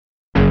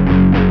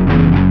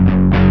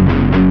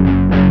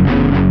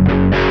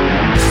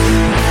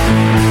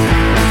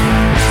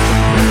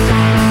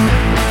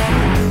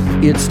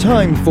It's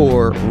time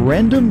for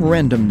Random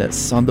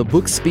Randomness on the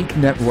Bookspeak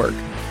Network.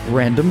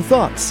 Random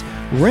thoughts,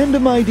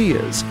 random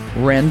ideas,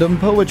 random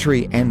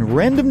poetry, and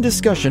random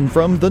discussion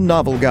from the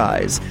Novel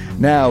Guys.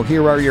 Now,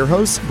 here are your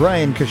hosts,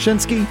 Brian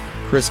Kaczynski,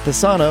 Chris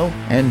Pisano,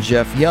 and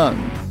Jeff Young.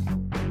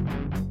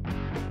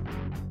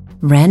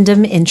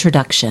 Random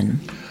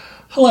introduction.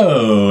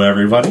 Hello,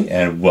 everybody,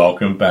 and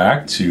welcome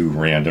back to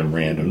Random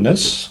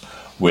Randomness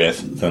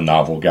with the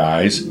Novel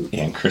Guys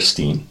and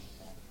Christine.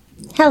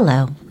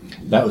 Hello.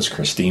 That was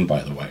Christine,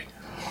 by the way.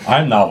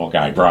 I'm Novel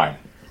Guy Brian.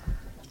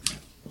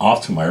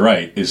 Off to my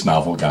right is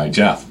Novel Guy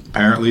Jeff.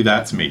 Apparently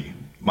that's me.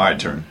 My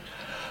turn.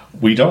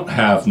 We don't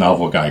have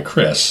Novel Guy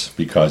Chris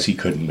because he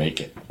couldn't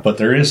make it. But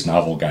there is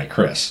Novel Guy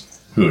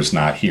Chris, who is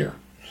not here.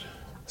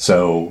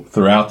 So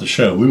throughout the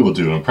show, we will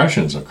do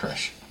impressions of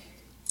Chris.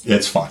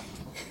 It's fun.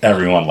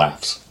 Everyone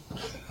laughs.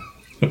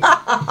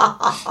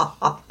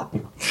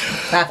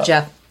 Laugh,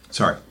 Jeff.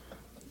 Sorry.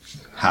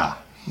 Ha.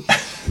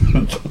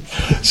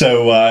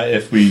 So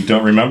if we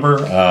don't remember,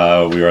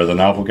 we are the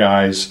Novel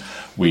Guys.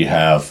 We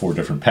have 4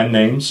 different pen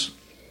names.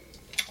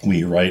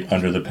 We write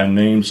under the pen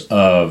names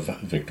of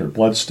Victor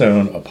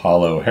Bloodstone,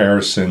 Apollo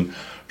Harrison,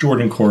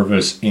 Jordan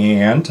Corvus,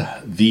 and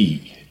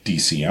the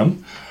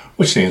DCM,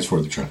 which stands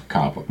for the Drunken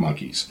Comic Book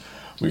Monkeys.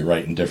 We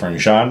write in different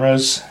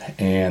genres,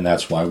 and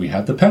that's why we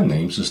have the pen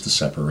names, is to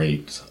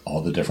separate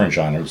all the different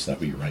genres that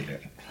we write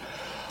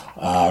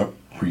in.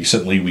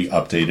 Recently, we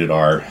updated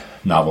our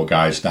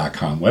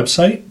novelguys.com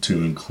website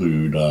to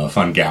include a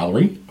fun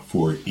gallery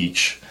for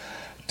each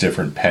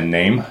different pen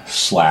name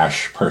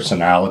 /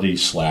 personality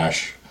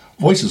 /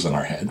 voices in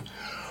our head,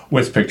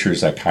 with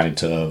pictures that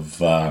kind of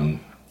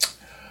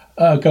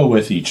go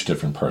with each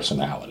different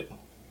personality.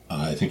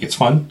 I think it's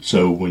fun,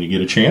 so when you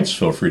get a chance,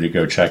 feel free to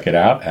go check it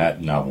out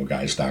at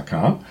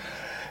novelguys.com.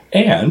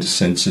 And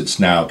since it's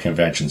now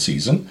convention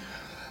season,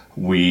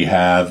 we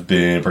have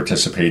been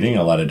participating in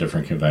a lot of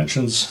different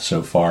conventions.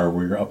 So far,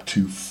 we're up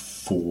to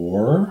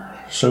 4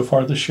 so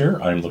far this year.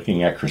 I'm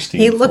looking at Christine.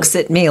 He looks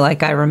at me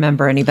like I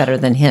remember any better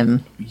than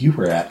him. You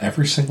were at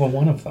every single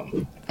one of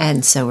them.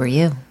 And so were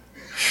you.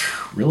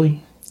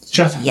 Really?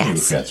 Jeff?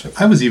 Yes.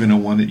 I was even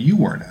at one that you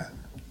weren't at.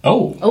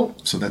 Oh.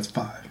 So that's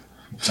 5.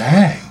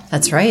 Dang.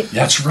 That's right.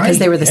 That's right. Because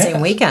they were the same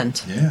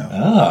weekend.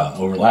 Yeah.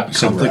 Overlapping.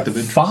 So we're Conflict of at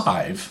interest.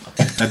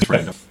 5. That's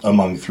random.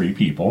 Among 3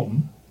 people,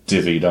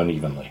 divvied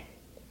unevenly.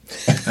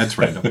 That's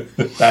random.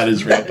 That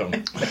is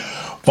random.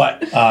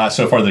 But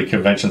so far the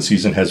convention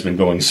season has been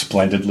going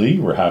splendidly.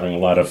 We're having a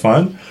lot of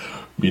fun,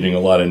 meeting a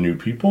lot of new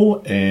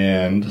people,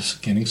 and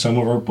getting some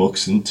of our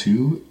books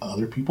into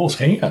other people's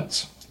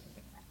hands.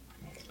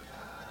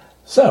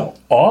 So,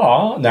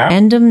 now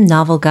Random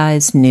Novel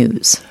Guys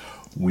news.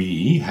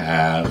 we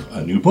have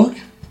a new book.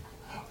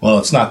 Well,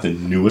 it's not the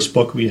newest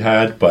book we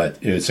had, but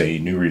it's a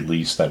new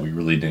release that we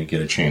really didn't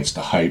get a chance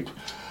to hype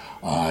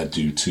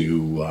due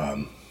to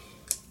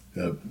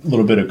a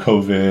little bit of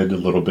COVID, a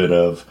little bit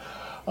of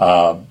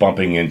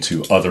bumping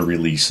into other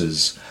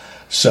releases.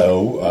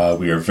 So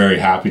we are very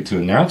happy to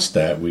announce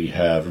that we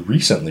have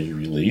recently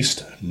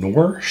released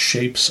Nor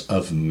Shapes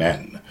of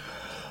Men.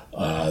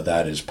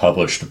 That is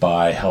published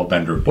by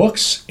Hellbender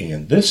Books,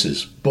 and this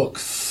is book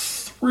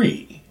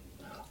 3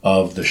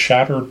 of the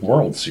Shattered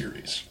World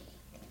series.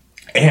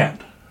 And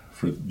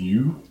for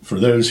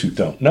those who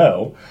don't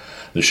know,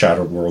 the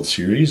Shattered World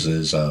series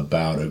is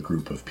about a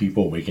group of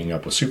people waking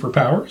up with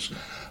superpowers.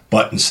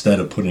 But instead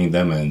of putting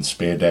them in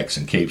spandex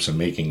and capes and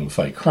making them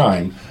fight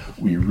crime,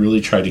 we really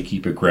try to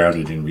keep it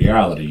grounded in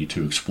reality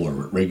to explore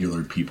what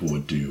regular people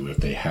would do if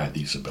they had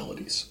these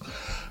abilities.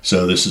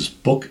 So this is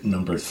book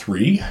number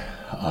 3.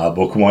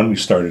 Book 1, we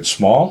started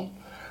small.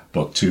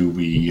 Book 2,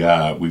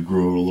 we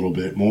grew a little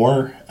bit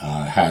more,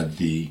 had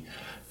the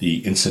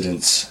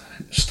incidents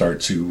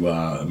start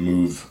to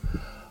move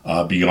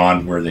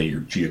beyond where they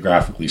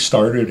geographically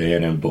started.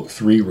 And in book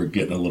 3, we're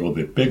getting a little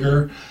bit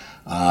bigger.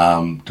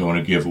 Don't want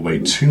to give away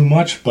too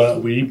much,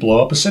 but we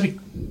blow up a city.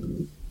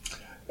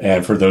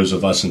 And for those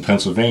of us in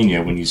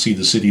Pennsylvania, when you see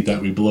the city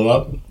that we blew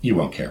up, you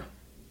won't care.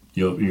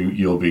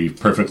 You'll be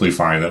perfectly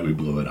fine that we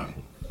blew it up.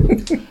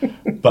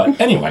 But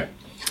anyway,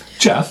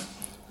 Jeff.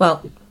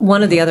 Well,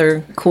 one of the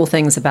other cool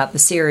things about the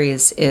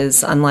series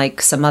is,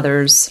 unlike some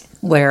others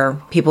where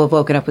people have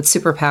woken up with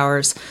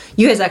superpowers,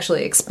 you guys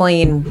actually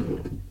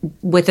explain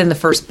within the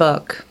first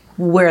book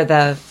where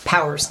the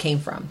powers came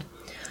from.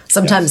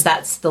 Sometimes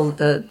that's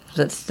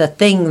the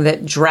thing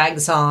that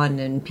drags on,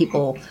 and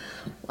people,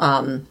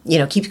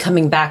 keep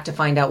coming back to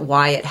find out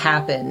why it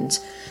happened.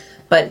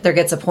 But there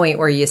gets a point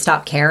where you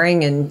stop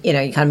caring and, you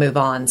kind of move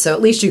on. So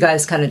at least you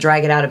guys kind of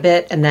drag it out a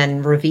bit and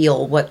then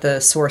reveal what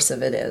the source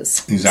of it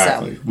is.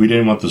 Exactly. So. We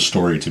didn't want the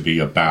story to be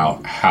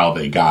about how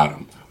they got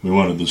them. We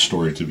wanted the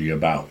story to be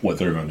about what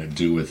they're going to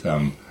do with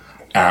them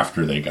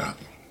after they got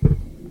them.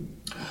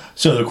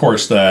 So, of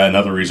course,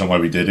 another reason why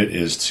we did it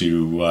is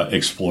to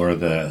explore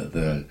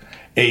the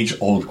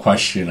age-old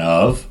question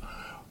of,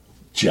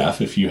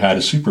 Jeff, if you had a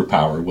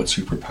superpower, what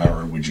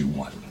superpower would you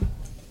want?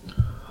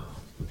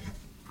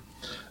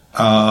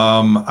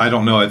 I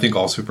don't know. I think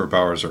all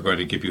superpowers are going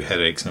to give you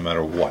headaches no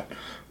matter what.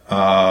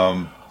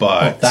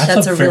 But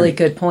That's a really very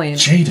good point.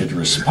 Jaded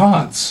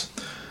response.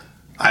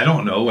 I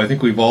don't know. I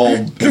think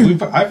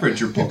I've read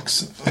your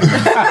books.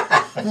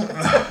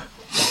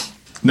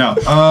 No,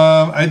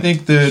 I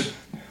think that,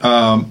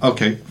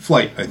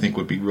 flight, I think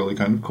would be really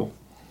kind of cool.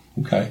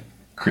 Okay.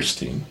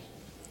 Christine.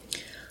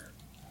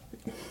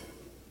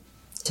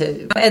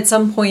 At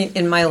some point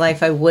in my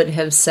life, I would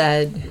have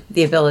said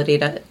the ability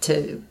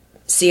to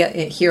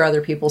hear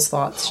other people's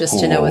thoughts, just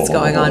to know what's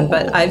going on.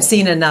 But I've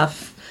seen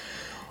enough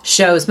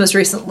shows. Most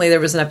recently, there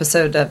was an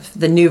episode of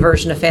the new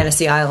version of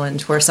Fantasy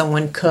Island where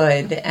someone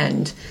could,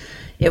 and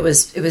it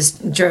was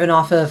driven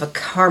off of a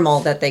caramel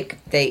that they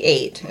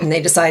ate, and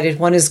they decided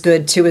one is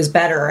good, two is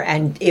better,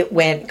 and it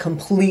went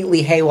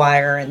completely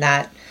haywire. And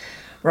that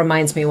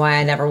reminds me why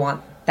I never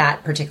want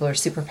that particular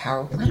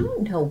superpower. I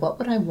don't know, what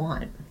would I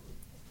want?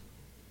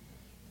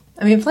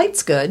 I mean,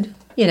 flight's good.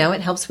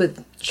 It helps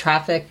with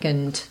traffic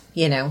and,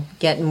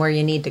 getting where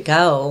you need to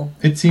go.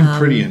 It seemed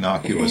pretty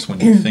innocuous when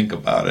you think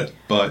about it.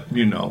 But,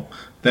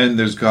 then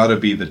there's got to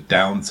be the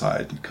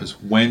downside. Because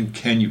when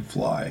can you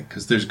fly?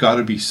 Because there's got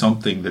to be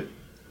something that,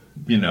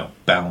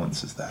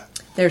 balances that.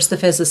 There's the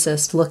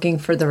physicist looking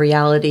for the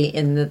reality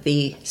in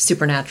the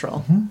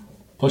supernatural. Mm-hmm.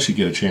 Plus, you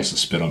get a chance to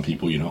spit on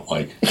people you don't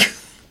like.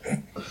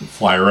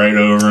 Fly right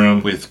over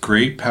them. With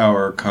great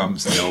power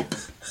comes nope.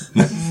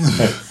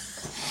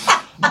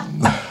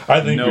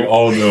 I think we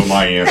all know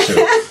my answer.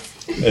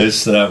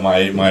 It's that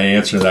my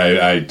answer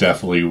that I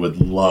definitely would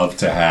love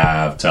to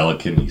have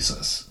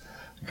telekinesis.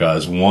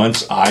 Because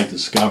once I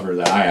discover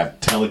that I have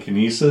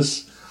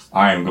telekinesis,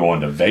 I am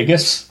going to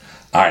Vegas.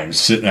 I am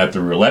sitting at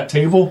the roulette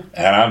table,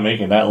 and I'm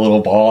making that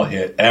little ball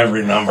hit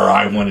every number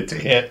I want it to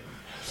hit.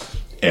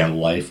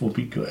 And life will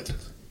be good.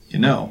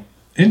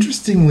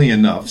 Interestingly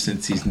enough,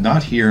 since he's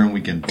not here and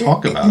we can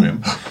talk about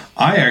him,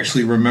 I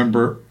actually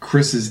remember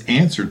Chris's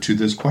answer to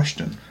this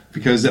question.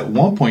 Because at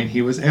one point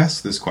he was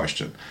asked this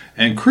question.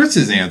 And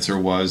Chris's answer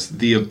was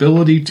the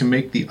ability to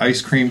make the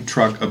ice cream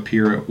truck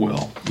appear at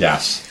will.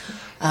 Yes.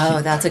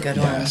 Oh, that's a good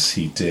one. Yes,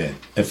 he did.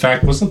 In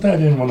fact, wasn't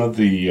that in one of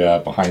the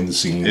behind the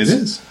scenes? It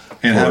is.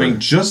 And having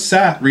just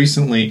sat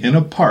recently in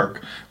a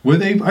park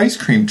with a ice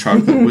cream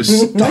truck that was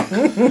stuck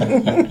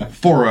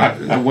for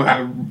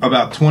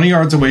about 20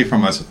 yards away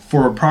from us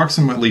for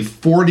approximately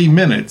 40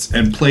 minutes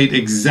and played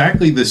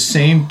exactly the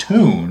same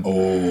tune.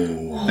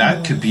 Oh.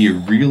 That could be a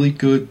really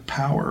good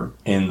power.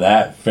 In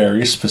that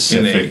very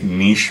specific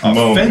niche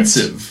moment.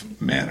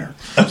 Offensive manner.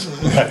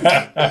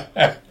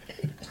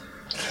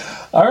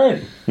 All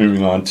right.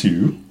 Moving on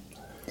to...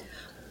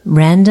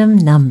 Random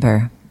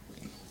number.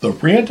 The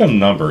random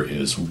number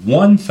is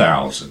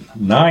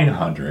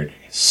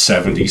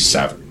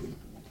 1,977.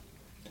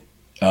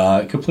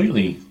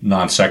 Completely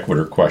non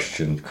sequitur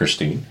question,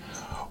 Christine.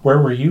 Where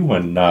were you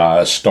when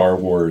Star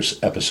Wars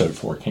Episode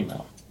 4 came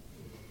out?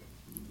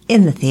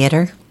 In the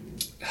theater.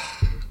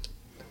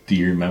 Do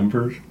you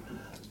remember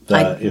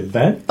the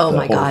event? Oh, the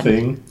my whole God.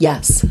 Thing?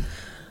 Yes.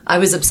 I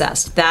was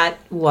obsessed. That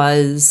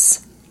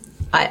was...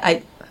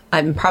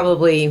 I'm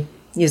probably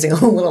using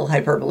a little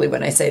hyperbole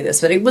when I say this,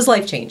 but it was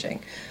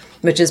life-changing.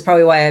 Which is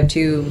probably why I have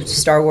 2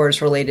 Star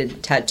Wars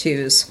related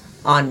tattoos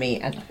on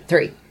me at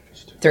 3.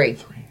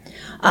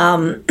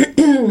 No,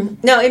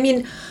 I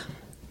mean,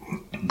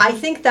 I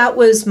think that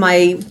was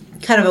my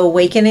kind of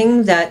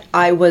awakening that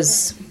I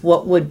was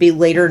what would be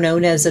later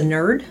known as a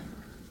nerd.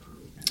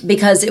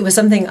 Because it was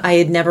something I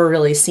had never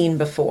really seen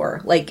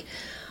before. Like,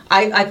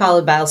 I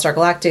followed Battlestar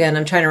Galactica, and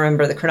I'm trying to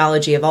remember the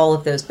chronology of all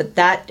of those. But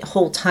that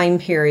whole time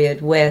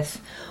period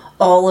with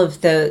all of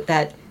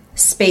that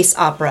space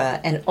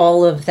opera and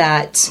all of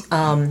that,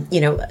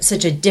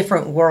 such a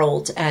different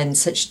world and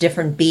such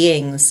different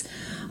beings.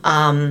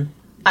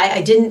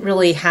 I didn't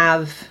really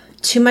have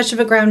too much of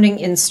a grounding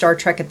in Star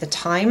Trek at the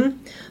time,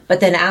 but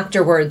then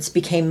afterwards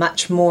became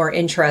much more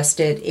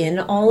interested in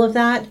all of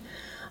that.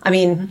 I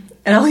mean,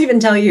 and I'll even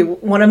tell you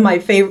one of my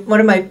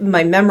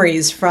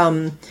memories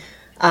from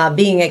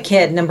being a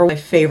kid. Number 1, my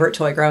favorite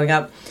toy growing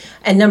up,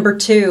 and number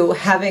 2,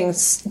 having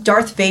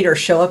Darth Vader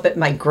show up at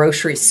my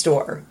grocery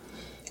store.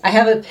 I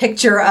have a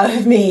picture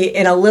of me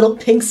in a little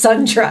pink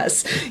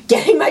sundress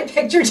getting my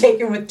picture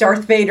taken with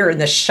Darth Vader in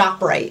the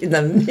ShopRite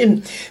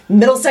in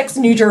Middlesex,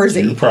 New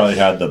Jersey. You probably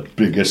had the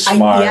biggest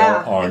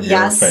smile on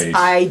your face. Yes,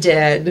 I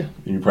did.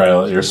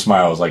 Your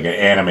smile was like an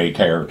anime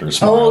character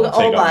smile.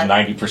 Take up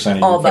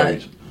 90% of your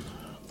face.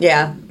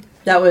 Yeah,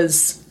 that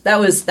was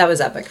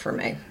epic for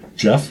me.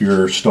 Jeff,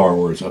 your Star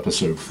Wars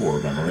Episode 4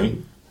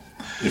 memory,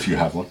 if you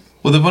have one.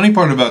 Well, the funny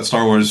part about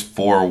Star Wars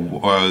 4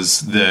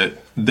 was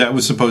that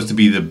was supposed to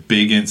be the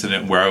big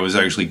incident where I was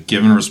actually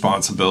given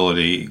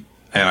responsibility,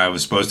 and I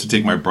was supposed to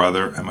take my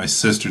brother and my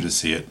sister to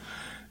see it.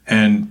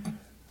 And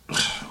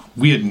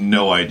we had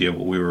no idea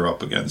what we were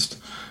up against.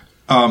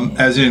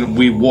 As in,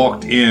 we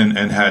walked in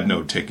and had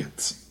no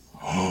tickets.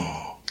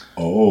 Oh.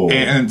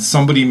 And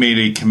somebody made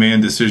a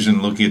command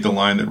decision looking at the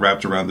line that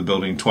wrapped around the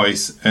building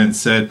twice and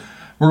said,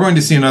 we're going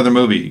to see another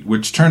movie,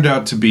 which turned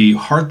out to be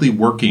hardly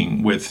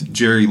working with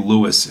Jerry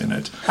Lewis in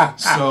it.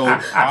 So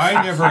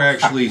I never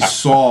actually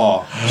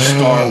saw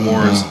Star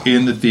Wars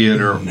in the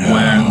theater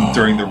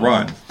during the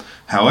run.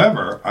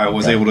 However, I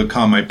was able to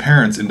con my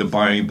parents into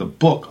buying the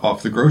book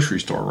off the grocery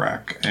store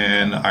rack,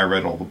 and I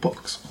read all the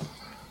books.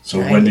 So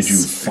when did you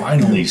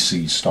finally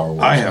see Star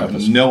Wars? I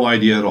have no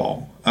idea at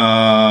all.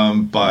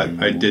 But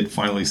I did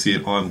finally see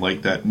it on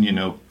like that,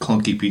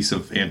 clunky piece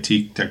of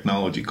antique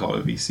technology called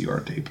a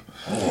VCR tape.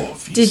 Oh,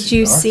 VCR Did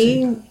you tape.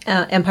 see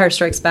Empire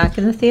Strikes Back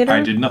in the theater?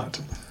 I did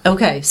not.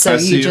 Okay, so I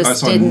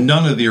saw didn't.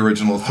 none of the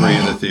original 3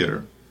 in the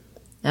theater.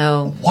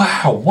 Oh,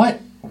 Wow,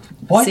 what?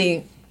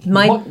 see,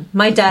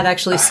 my dad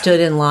actually stood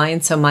in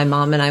line, so my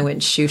mom and I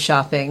went shoe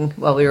shopping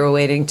while we were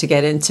waiting to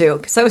get into.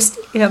 Because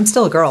I'm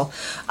still a girl.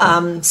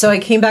 So I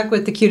came back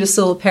with the cutest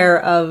little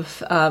pair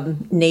of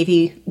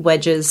navy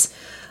wedges.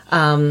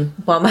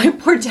 While my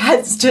poor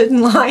dad stood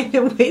in line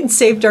and we had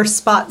saved our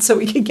spot so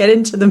we could get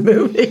into the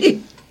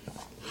movie.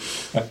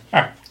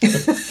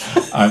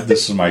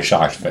 This is my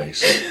shocked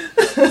face.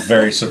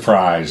 Very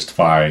surprised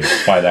by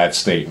that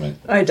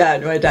statement. My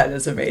dad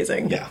is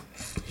amazing. Yeah.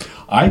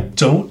 I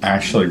don't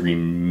actually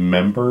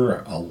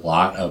remember a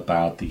lot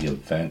about the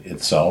event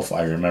itself.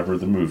 I remember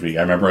the movie.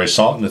 I remember I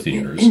saw it in the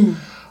theaters.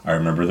 I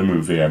remember the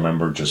movie. I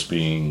remember just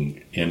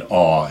being in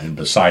awe and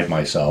beside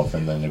myself.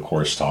 And then, of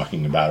course,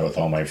 talking about it with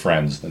all my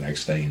friends the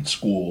next day in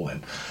school.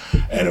 And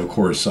of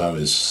course, I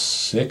was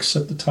 6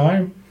 at the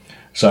time.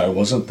 So I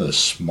wasn't the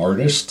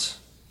smartest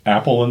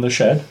apple in the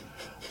shed.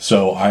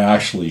 So I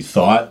actually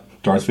thought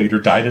Darth Vader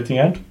died at the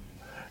end.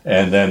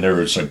 And then there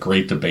was a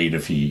great debate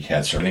if he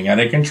had something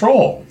out of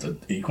control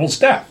that equals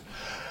death.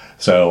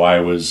 So I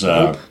was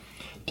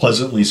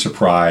pleasantly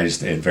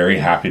surprised and very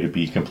happy to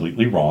be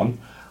completely wrong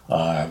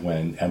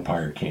when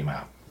Empire came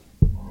out.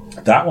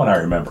 That one I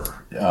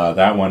remember.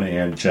 That one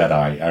and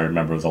Jedi. I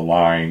remember the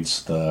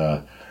lines,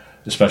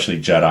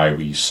 especially Jedi.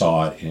 We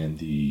saw it in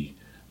the.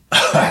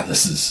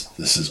 This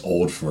is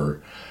old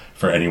for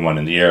anyone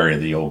in the area.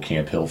 The old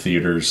Camp Hill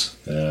theaters.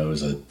 It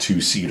was a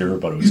 2-seater,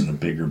 but it was in a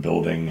bigger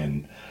building,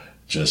 and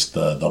just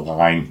the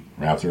line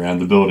wrapped around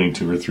the building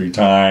 2 or 3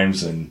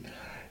 times, and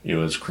it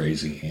was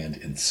crazy and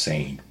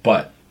insane.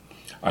 But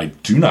I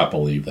do not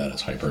believe that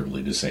is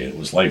hyperbole to say it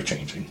was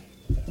life-changing.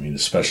 I mean,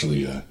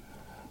 especially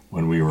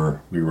when we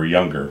were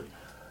younger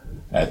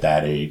at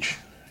that age,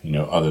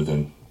 other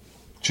than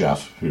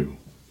Jeff, who,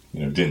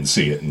 didn't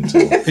see it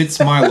until...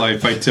 It's my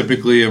life. I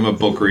typically am a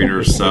book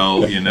reader,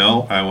 so,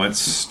 I went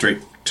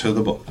straight to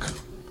the book.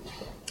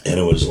 And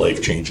it was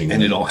life-changing.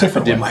 And it all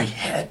happened in my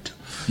head.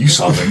 You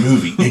saw the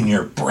movie in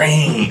your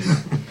brain.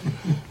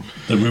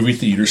 The movie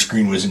theater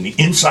screen was in the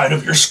inside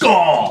of your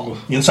skull.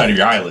 The inside of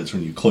your eyelids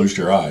when you closed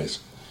your eyes.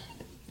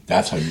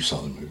 That's how you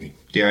saw the movie.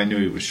 Yeah, I knew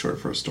he was short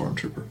for a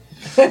stormtrooper.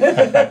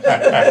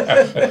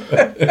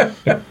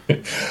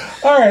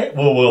 All right.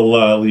 Well,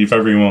 we'll leave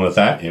everyone with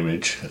that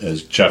image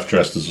as Jeff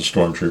dressed as a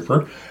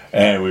stormtrooper.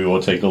 And we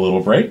will take a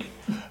little break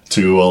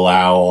to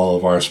allow all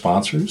of our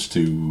sponsors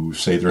to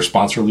say their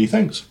sponsorly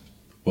things.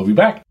 We'll be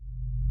back.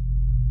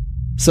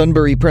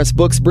 Sunbury Press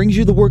Books brings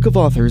you the work of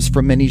authors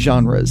from many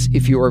genres.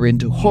 If you are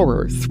into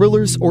horror,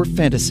 thrillers, or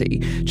fantasy,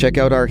 check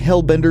out our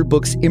Hellbender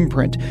Books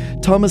imprint,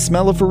 Thomas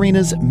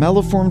Malafarina's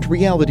Malformed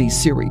Reality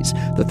series,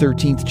 The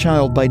 13th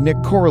Child by Nick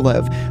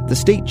Korolev, the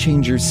State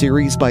Changers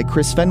series by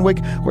Chris Fenwick,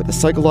 or the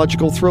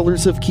psychological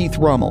thrillers of Keith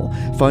Rommel.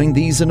 Find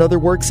these and other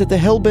works at the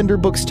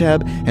Hellbender Books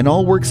tab and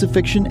all works of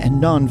fiction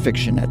and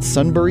nonfiction at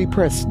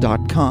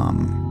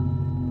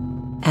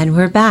sunburypress.com. And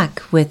we're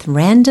back with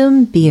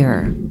Random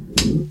Beer.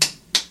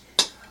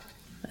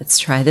 Let's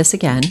try this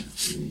again.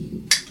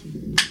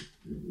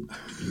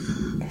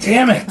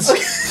 Damn it!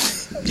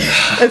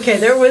 Okay,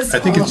 there was I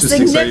think it's just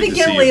exciting to see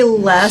significantly you.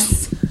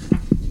 less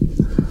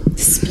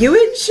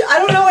spewage. I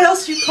don't know what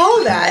else you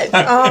call that.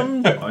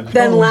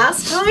 Than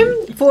last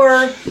time.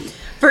 For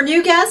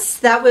new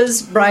guests, that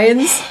was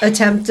Brian's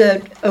attempt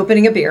at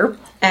opening a beer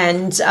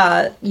and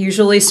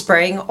usually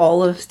spraying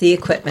all of the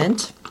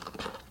equipment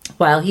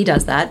while he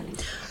does that.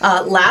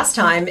 Last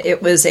time,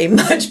 it was a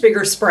much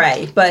bigger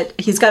spray, but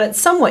he's got it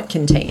somewhat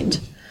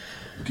contained.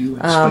 Do you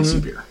like spicy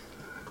beer?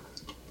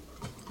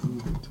 I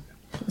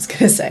was going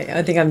to say,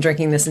 I think I'm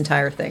drinking this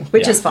entire thing,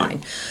 which Yeah. is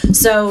fine.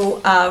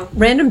 So,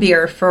 random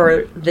beer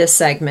for this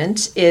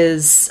segment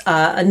is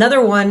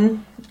another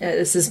one.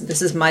 This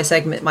is my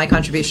segment, my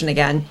contribution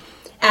again,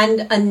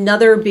 and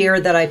another beer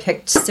that I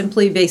picked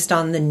simply based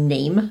on the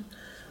name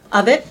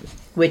of it,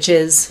 which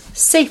is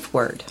Safe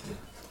Word.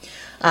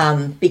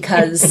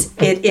 Because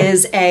it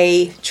is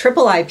a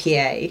triple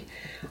IPA.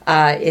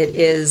 It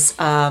is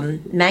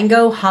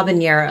mango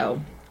habanero,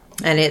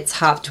 and it's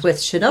hopped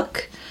with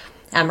Chinook,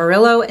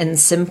 Amarillo, and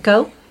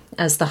Simcoe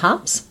as the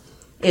hops.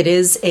 It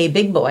is a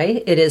big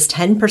boy. It is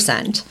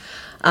 10%.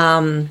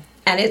 And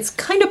it's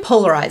kind of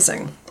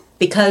polarizing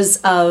because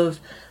of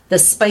the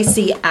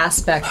spicy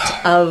aspect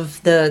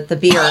of the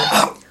beer.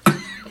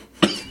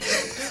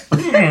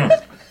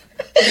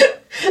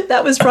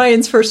 That was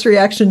Ryan's first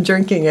reaction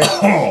drinking it.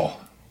 Oh,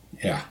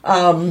 yeah.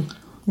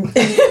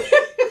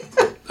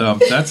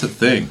 That's a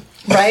thing.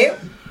 Right?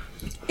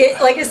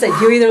 Like I said,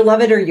 you either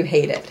love it or you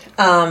hate it.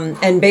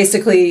 And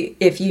basically,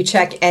 if you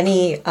check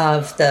any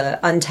of the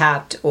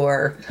Untapped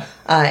or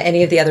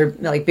any of the other,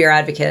 like Beer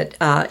Advocate,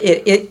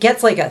 it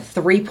gets like a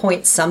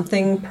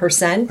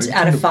 3-point-something%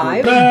 out of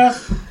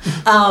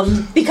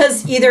 5.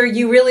 Because either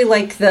you really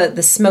like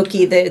the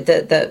smoky,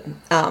 the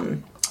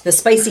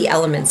spicy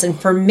elements. And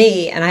for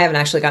me, and I haven't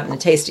actually gotten to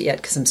taste it yet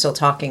because I'm still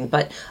talking,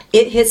 but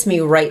it hits me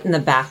right in the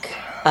back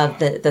of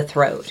the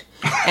throat.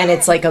 And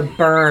it's like a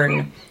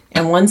burn.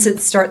 And once it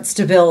starts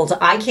to build,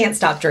 I can't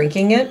stop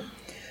drinking it.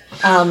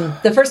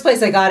 The first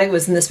place I got it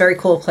was in this very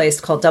cool place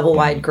called Double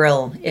Wide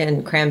Grill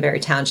in Cranberry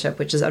Township,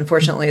 which is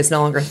unfortunately is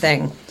no longer a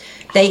thing.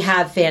 They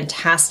have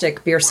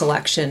fantastic beer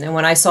selection. And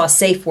when I saw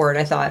Safe Word,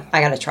 I thought,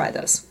 I got to try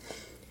this.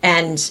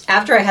 And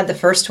after I had the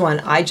first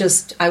one, I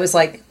was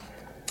like,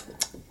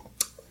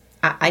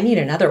 I need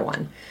another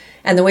one.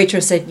 And the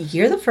waitress said,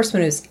 you're the first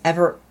one who's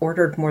ever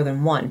ordered more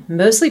than one.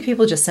 Mostly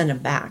people just send them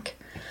back.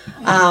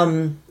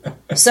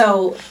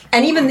 So,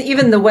 and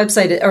even the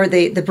website or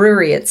the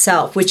brewery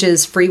itself, which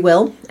is Free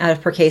Will out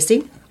of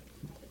Percasey,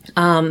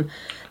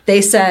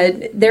 they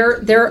said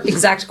their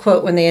exact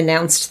quote when they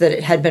announced that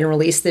it had been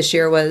released this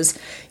year was,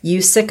 "You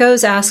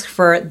sickos ask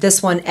for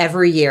this one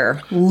every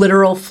year.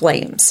 Literal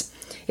flames.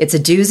 It's a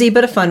doozy,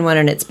 but a fun one,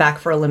 and it's back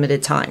for a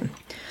limited time."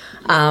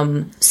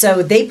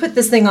 So they put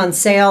this thing on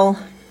sale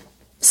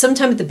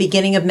sometime at the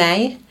beginning of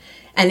May,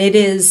 and it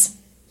is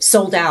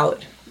sold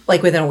out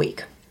like within a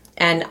week.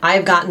 And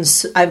I've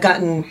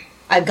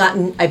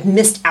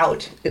missed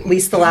out at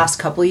least the last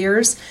couple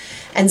years.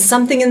 And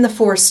something in the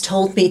force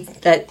told me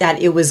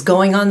that it was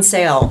going on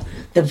sale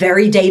the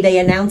very day they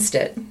announced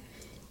it.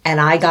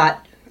 And I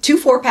got 2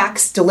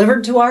 4-packs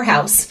delivered to our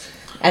house.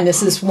 And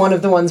this is one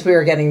of the ones we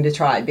are getting to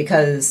try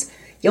because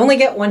you only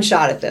get one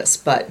shot at this.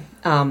 But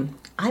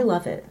I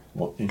love it.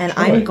 Well, and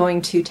I'm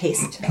going to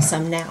taste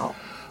some now.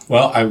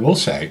 Well, I will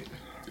say,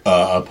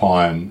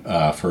 upon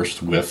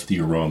first whiff, the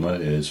aroma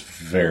is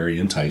very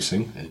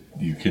enticing.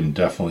 You can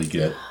definitely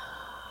get...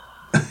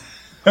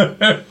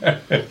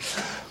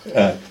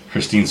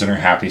 Christine's in her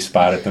happy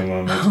spot at the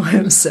moment. Oh,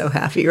 I'm so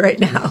happy right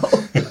now.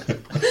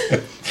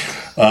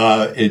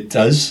 It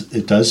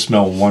does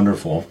smell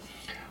wonderful.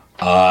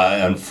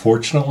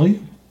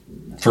 Unfortunately,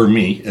 for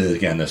me,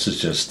 again, this is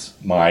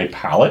just my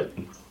palate.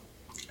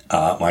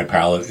 My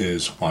palate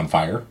is on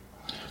fire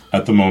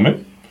at the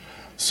moment.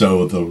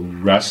 So the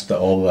rest,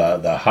 all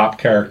the hop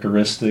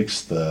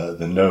characteristics,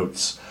 the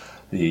notes,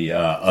 the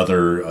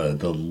other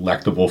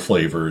delectable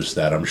flavors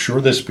that I'm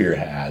sure this beer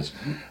has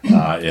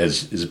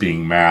is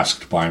being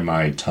masked by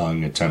my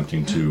tongue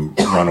attempting to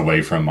run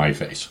away from my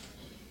face.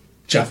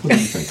 Jeff, what do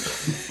you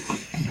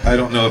think? I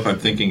don't know if I'm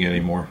thinking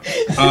anymore.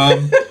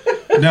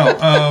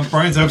 No,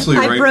 Brian's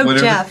absolutely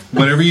right.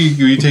 Whenever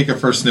you take a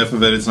first sniff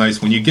of it, it's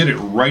nice. When you get it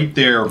right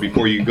there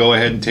before you go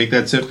ahead and take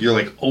that sip, you're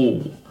like,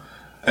 oh.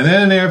 And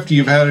then after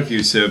you've had a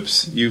few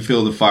sips, you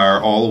feel the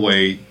fire all the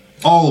way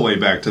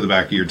back to the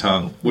back of your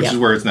tongue, which is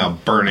where it's now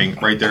burning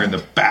right there in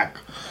the back,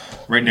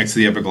 right next to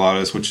the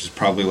epiglottis, which is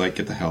probably like,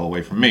 get the hell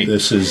away from me.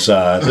 This is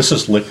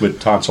liquid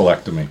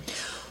tonsillectomy.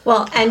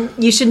 Well, and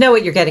you should know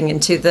what you're getting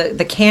into.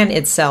 The can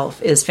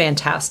itself is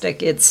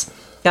fantastic. It's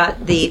got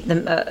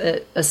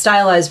a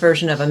stylized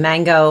version of a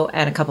mango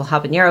and a couple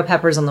habanero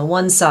peppers on the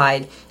one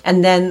side,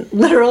 and then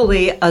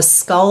literally a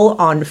skull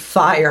on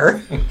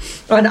fire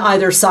on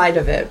either side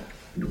of it.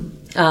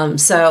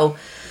 So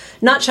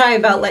not shy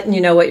about letting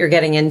you know what you're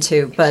getting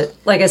into. But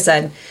like I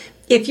said,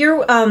 if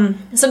you're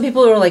some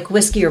people are like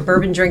whiskey or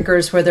bourbon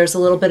drinkers where there's a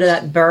little bit of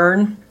that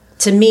burn,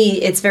 to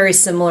me, it's very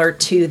similar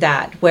to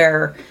that,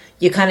 where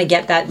you kind of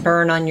get that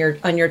burn on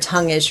your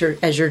tongue as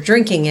you're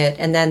drinking it,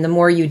 and then the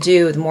more you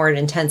do, the more it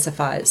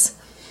intensifies.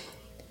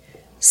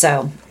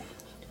 So,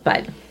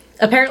 but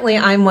apparently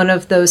I'm one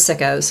of those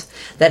sickos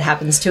that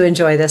happens to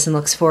enjoy this and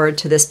looks forward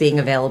to this being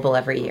available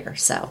every year.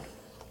 So,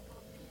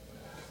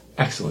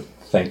 excellent.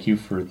 Thank you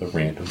for the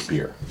random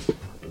beer.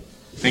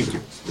 Thank you.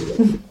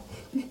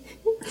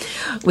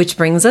 Which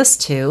brings us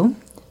to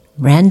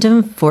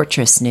Random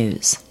Fortress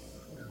News.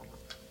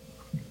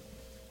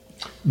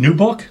 New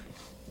book.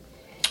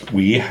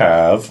 We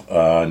have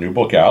a new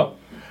book out.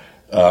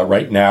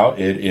 Right now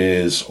it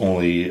is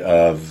only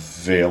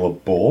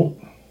available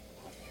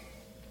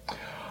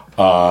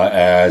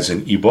as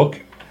an ebook.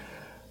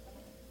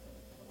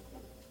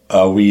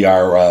 We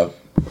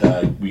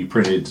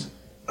printed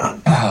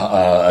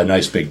a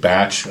nice big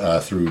batch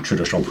through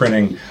traditional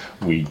printing.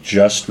 We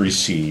just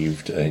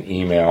received an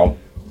email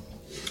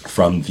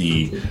from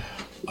the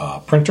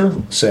printer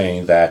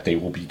saying that they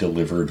will be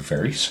delivered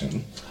very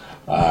soon.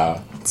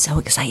 So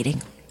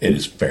exciting. It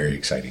is very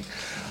exciting.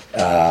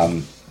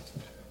 And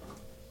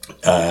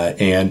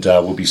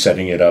we'll be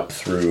setting it up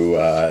through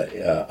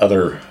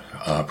other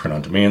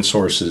print-on-demand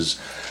sources.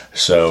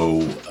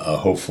 So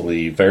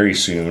hopefully very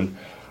soon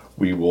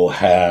we will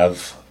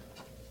have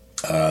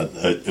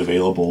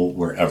available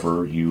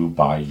wherever you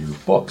buy your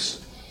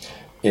books.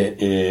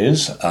 It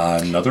is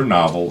another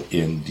novel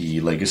in the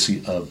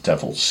Legacy of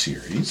Devil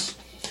series.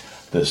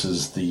 This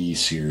is the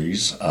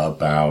series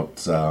about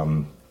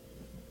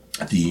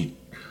the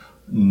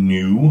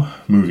new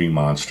movie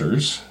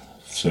monsters.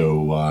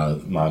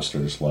 So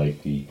monsters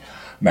like the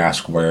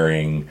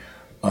mask-wearing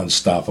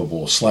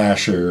unstoppable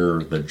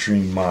slasher, the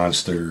dream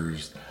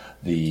monsters,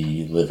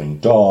 the living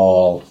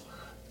doll,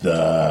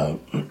 the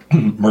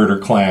murder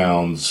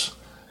clowns,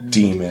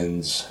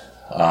 demons,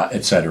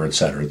 etc.,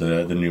 etc.,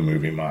 the new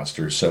movie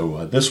monsters.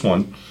 So this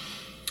one,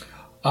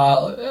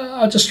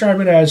 I'll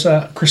describe it as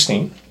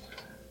Christine.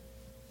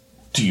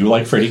 Do you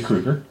like Freddy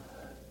Krueger?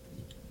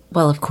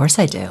 Well, of course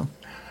I do.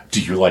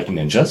 Do you like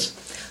ninjas?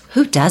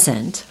 Who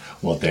doesn't?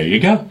 Well, there you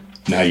go.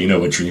 Now you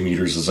know what Dream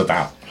Eaters is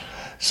about.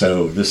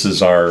 So this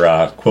is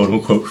our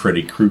quote-unquote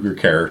Freddy Krueger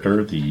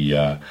character,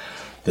 the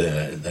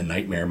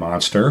nightmare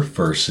monster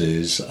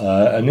versus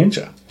a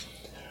ninja.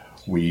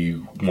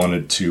 We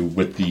wanted to,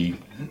 with the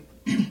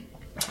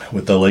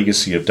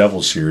Legacy of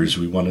Devil series,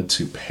 we wanted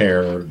to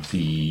pair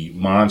the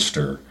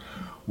monster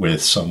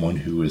with someone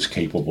who is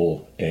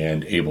capable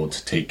and able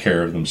to take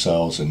care of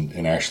themselves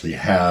and actually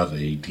have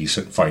a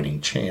decent fighting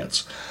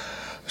chance.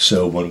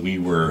 So when we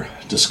were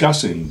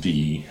discussing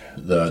the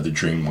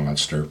dream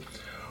monster,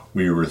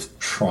 we were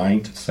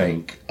trying to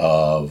think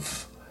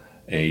of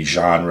a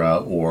genre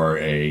or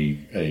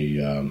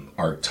a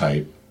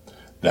archetype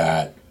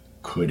that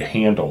could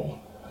handle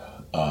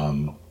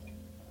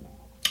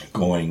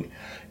going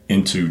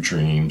into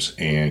dreams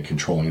and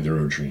controlling their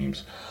own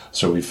dreams.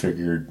 So we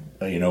figured,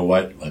 you know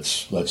what?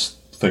 Let's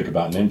think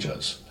about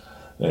ninjas.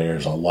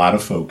 There's a lot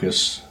of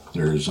focus.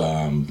 They're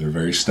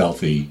very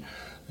stealthy.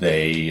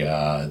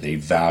 They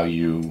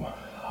value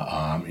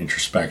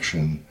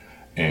introspection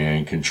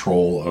and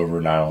control over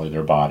not only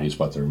their bodies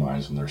but their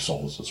minds and their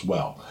souls as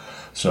well.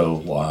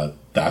 So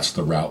that's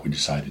the route we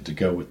decided to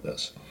go with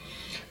this.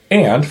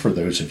 And for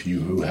those of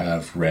you who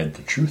have read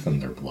The Truth in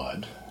Their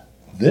Blood,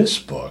 this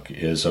book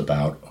is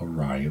about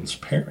Orion's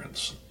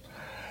parents.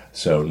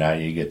 So now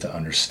you get to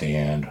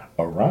understand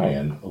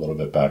Orion a little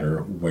bit better,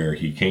 where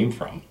he came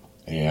from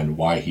and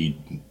why he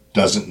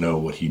doesn't know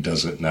what he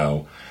doesn't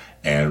know,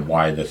 and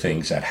why the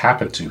things that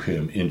happened to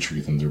him in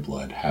Truth in Their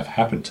Blood have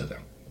happened to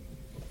them.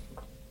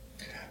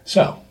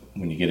 So,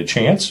 when you get a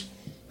chance,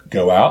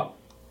 go out,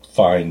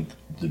 find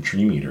The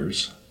Dream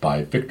Eaters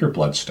by Victor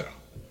Bloodstone,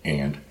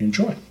 and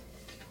enjoy.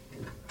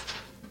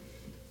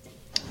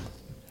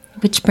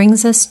 Which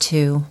brings us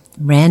to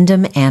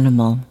Random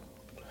Animal.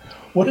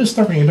 What is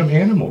the random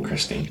animal,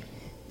 Christine?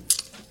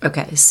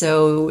 Okay,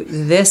 so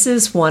this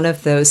is one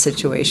of those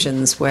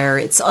situations where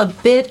it's a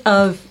bit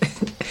of,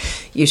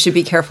 you should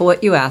be careful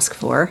what you ask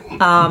for,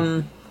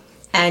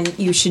 and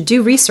you should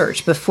do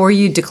research before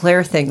you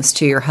declare things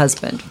to your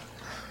husband.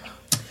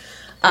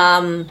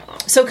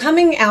 So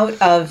coming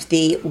out of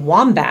the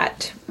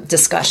wombat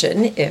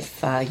discussion,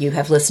 if you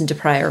have listened to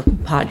prior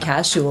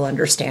podcasts, you will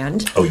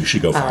understand. Oh, you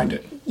should go find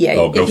it.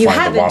 Yeah, if you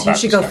haven't, you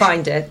should go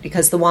find it,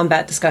 because the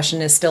wombat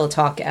discussion is still a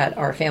talk at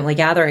our family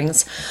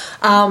gatherings.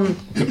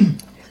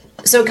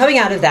 So coming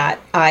out of that,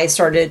 I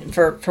started,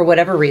 for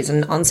whatever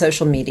reason, on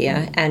social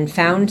media and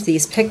found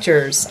these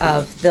pictures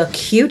of the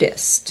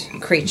cutest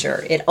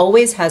creature. It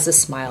always has a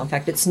smile. In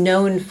fact, it's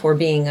known for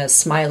being a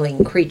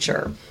smiling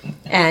creature.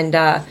 And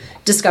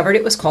discovered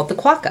it was called the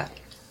Quokka.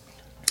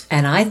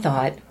 And I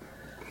thought,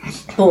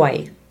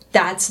 boy,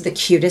 that's the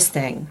cutest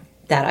thing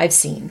that I've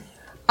seen.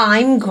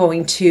 I'm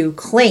going to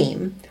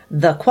claim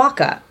the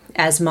Quokka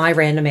as my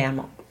random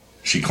animal.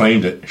 She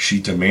claimed it. She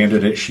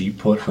demanded it. She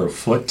put her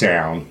foot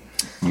down,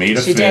 made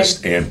a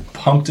fist, and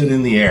pumped it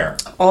in the air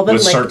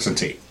with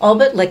certainty. All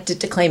but licked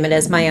it to claim it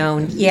as my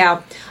own.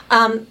 Yeah.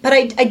 But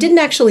I didn't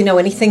actually know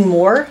anything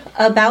more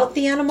about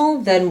the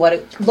animal than what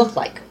it looked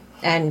like,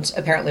 and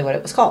apparently what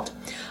it was called.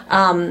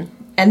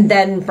 And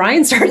then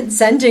Brian started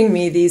sending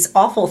me these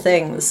awful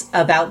things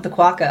about the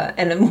Quokka,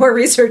 and the more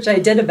research I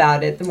did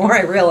about it, the more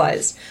I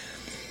realized,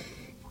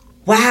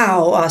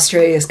 wow,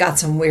 Australia's got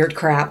some weird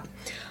crap.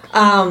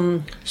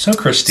 So,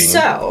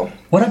 Christine,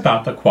 what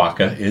about the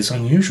Quokka is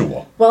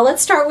unusual? Well,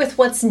 let's start with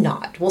what's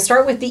not. We'll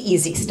start with the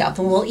easy stuff,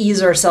 and we'll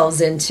ease ourselves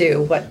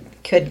into what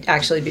could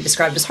actually be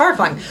described as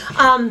horrifying.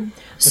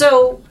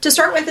 So, to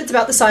start with, it's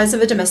about the size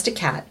of a domestic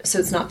cat, so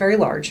it's not very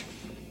large.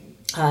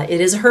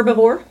 It is a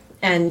herbivore,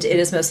 and it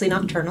is mostly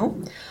nocturnal.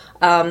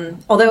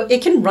 Although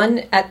it can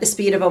run at the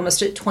speed of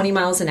almost 20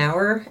 miles an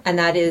hour, and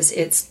that is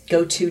its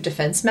go-to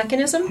defense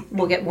mechanism.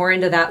 We'll get more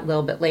into that a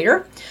little bit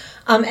later.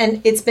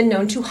 And it's been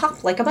known to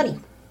hop like a bunny.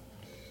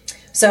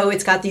 So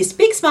it's got these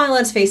big smile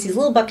on its face, these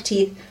little buck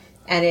teeth,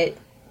 and it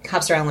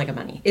hops around like a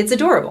bunny. It's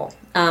adorable.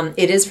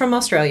 It is from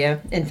Australia.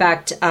 In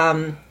fact,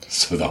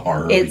 so the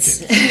horror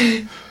begins.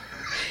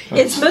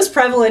 It's most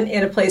prevalent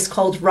in a place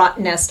called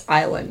Rottnest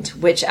Island,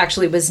 which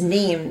actually was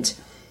named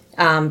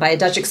by a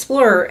Dutch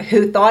explorer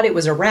who thought it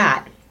was a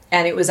rat,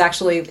 and it was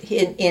actually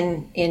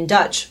in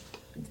Dutch,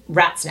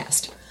 rat's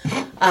nest.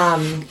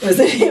 Was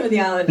the name of the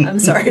island. I'm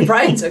sorry,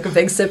 Brian took a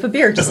big sip of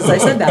beer just as I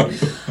said that.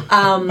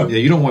 Yeah,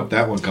 you don't want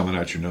that one coming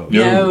out your nose.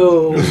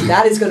 No,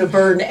 that is going to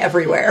burn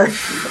everywhere.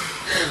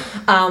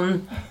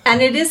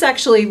 And it is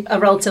actually a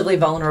relatively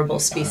vulnerable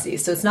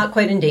species, so it's not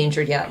quite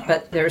endangered yet,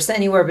 but there's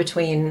anywhere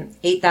between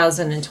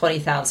 8,000 and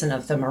 20,000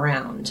 of them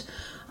around.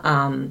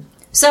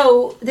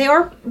 So they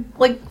are,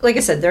 like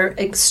I said, they're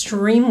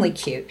extremely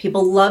cute.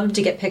 People love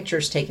to get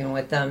pictures taken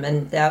with them,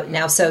 and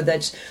now so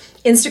that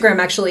Instagram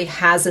actually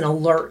has an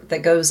alert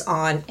that goes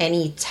on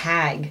any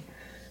tag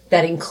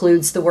that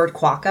includes the word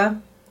quokka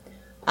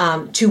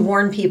to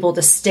warn people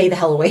to stay the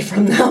hell away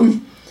from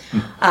them.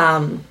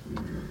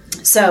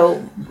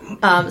 So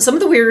some of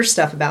the weirder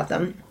stuff about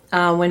them,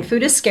 when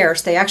food is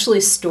scarce, they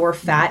actually store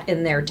fat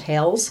in their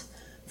tails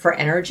for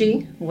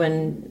energy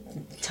when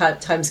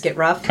times get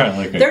rough. Kind of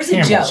like There's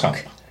a joke. Hump.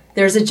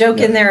 There's a joke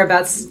in there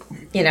about,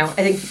 I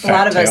think Fat a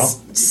lot of tail.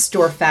 us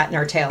store fat in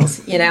our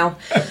tails,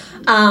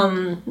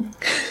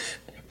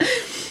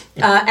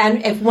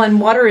 And if when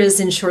water is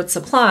in short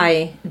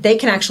supply, they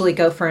can actually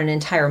go for an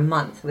entire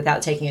month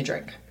without taking a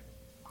drink.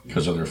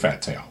 Because of their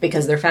fat tail.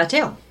 Because of their fat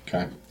tail.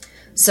 Okay.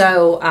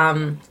 So,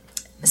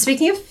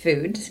 speaking of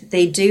food,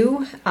 they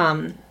do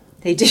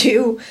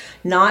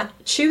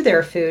not chew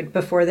their food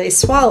before they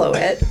swallow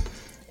it,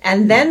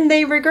 and then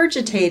they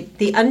regurgitate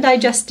the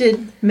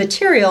undigested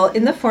material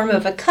in the form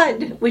of a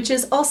cud, which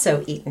is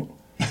also eaten.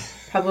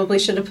 Probably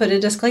should have put a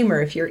disclaimer: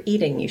 if you're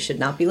eating, you should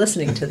not be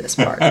listening to this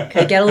part.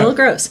 Could get a little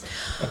gross.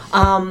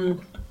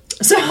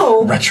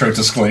 So Retro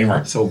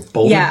disclaimer. So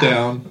bolt it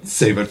down,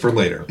 save it for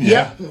later.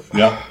 Yeah.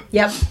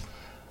 Yeah.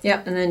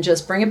 Yep, and then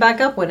just bring it back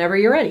up whenever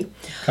you're ready.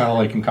 Kind of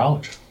like in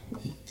college.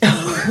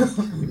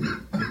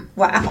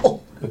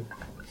 Wow.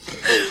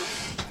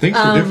 Things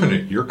are different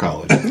at your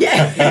college.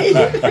 Yeah.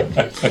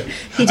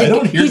 I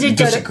don't hear you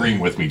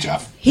disagreeing with me,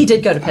 Jeff. He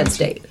did go to Penn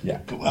State.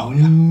 Yeah. Well,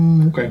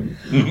 yeah. Okay.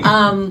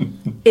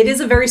 It is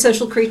a very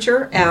social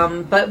creature,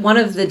 but one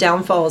of the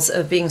downfalls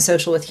of being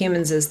social with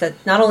humans is that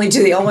not only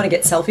do they all want to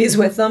get selfies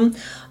with them,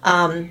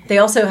 they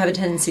also have a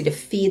tendency to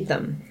feed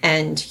them,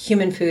 and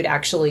human food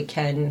actually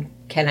can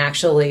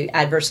actually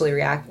adversely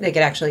react. They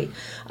could actually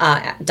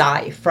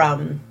die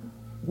from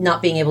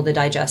not being able to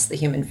digest the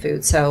human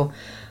food. So,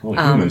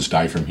 humans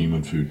die from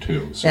human food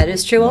too. So that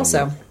is true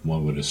also.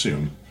 One would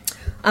assume.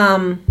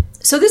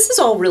 So this is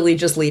all really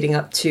just leading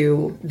up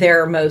to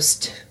their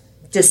most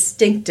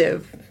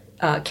distinctive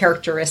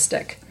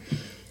characteristic,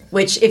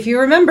 which, if you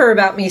remember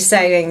about me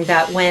saying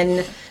that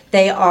when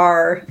they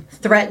are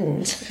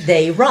threatened,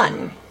 they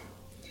run.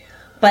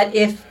 But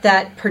if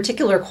that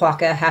particular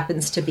quokka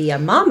happens to be a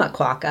mama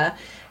quokka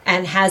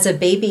and has a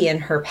baby in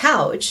her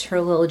pouch,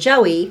 her little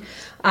Joey,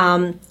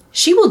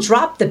 she will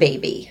drop the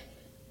baby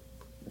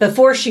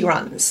before she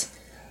runs,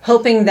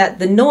 hoping that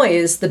the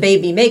noise the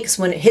baby makes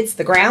when it hits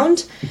the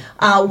ground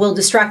will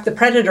distract the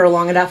predator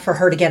long enough for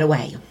her to get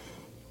away.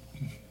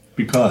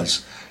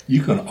 Because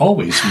you can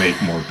always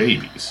make more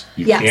babies.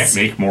 You Yes. can't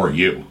make more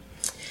you.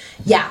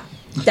 Yeah,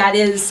 that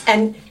is,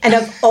 and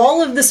of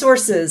all of the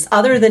sources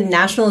other than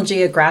National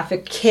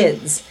Geographic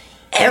Kids,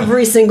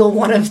 every single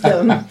one of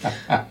them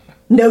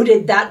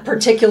noted that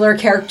particular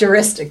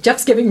characteristic.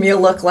 Jeff's giving me a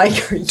look like,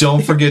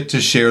 Don't forget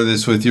to share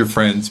this with your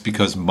friends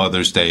because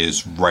Mother's Day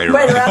is right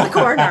around the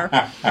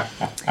corner.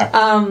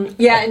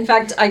 Yeah, in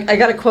fact, I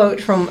got a quote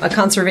from a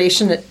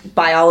conservation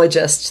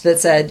biologist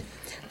that said,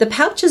 "The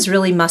pouch is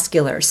really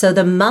muscular, so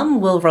the mum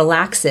will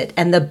relax it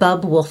and the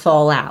bub will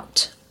fall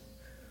out."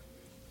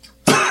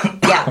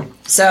 Yeah,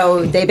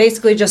 so they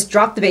basically just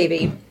drop the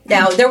baby.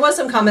 Now, there was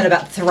some comment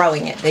about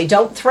throwing it. They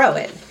don't throw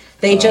it.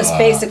 They just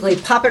basically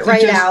pop it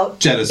right out.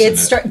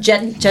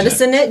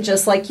 Jettison it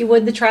just like you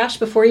would the trash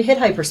before you hit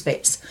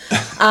hyperspace.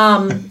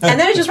 And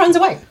then it just runs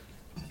away.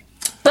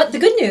 But the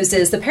good news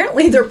is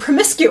apparently they're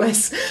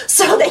promiscuous,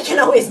 so they can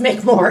always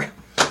make more.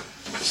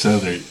 So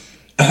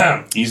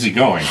they're easy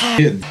going.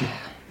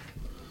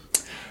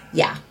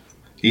 Yeah.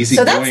 Easy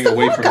So that's going the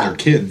away quokka. from their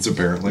kids,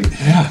 apparently.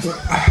 Yeah.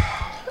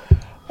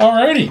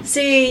 Alrighty.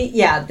 See,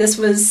 yeah, this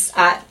was...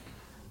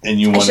 And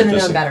you I wanted should have to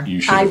known say- better.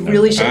 You should I have known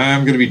really better. should.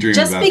 I'm going to be dreaming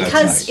Just about that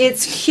because tonight.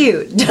 it's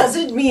cute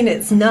doesn't mean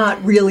it's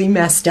not really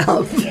messed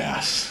up.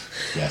 Yes.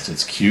 Yes,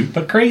 it's cute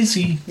but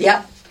crazy.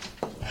 Yep.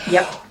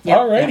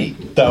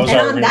 Alrighty. That was And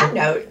our on that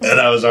note...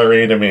 that was our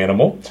random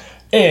animal.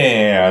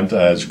 And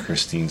as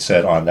Christine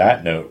said, on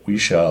that note, we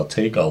shall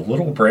take a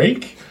little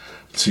break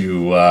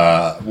to,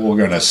 we're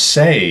going to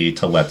say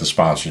to let the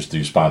sponsors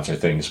do sponsor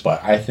things,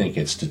 but I think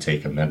it's to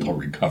take a mental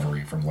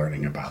recovery from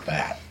learning about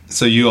that.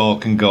 So you all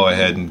can go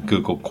ahead and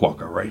Google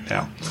Quokka right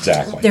now.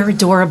 Exactly. They're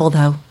adorable,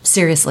 though.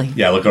 Seriously.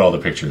 Yeah, look at all the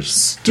pictures.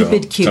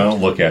 Stupid cute.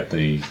 Don't look at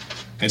the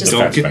And Just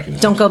don't get,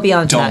 mechanism. Don't go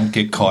beyond Don't that.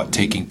 get caught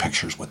taking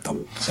pictures with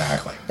them.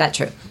 Exactly. That's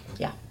true.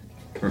 Yeah.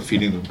 we're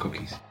feeding them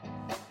cookies.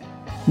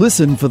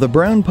 Listen for the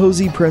Brown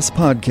Posey Press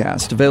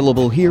podcast,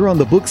 available here on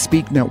the Book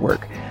Speak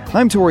Network.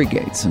 I'm Tori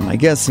Gates, and my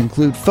guests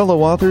include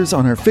fellow authors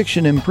on our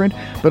fiction imprint,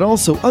 but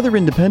also other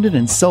independent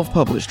and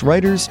self-published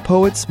writers,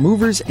 poets,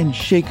 movers, and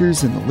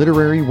shakers in the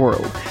literary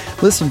world.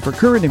 Listen for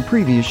current and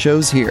previous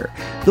shows here.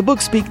 The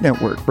Book Speak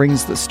Network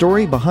brings the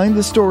story behind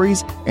the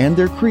stories and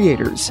their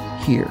creators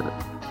here.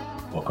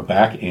 Welcome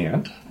back,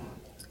 and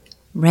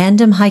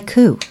Random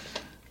haiku.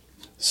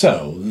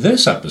 so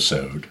this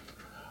episode,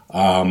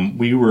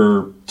 We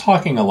were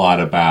talking a lot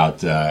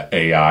about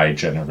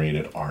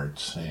AI-generated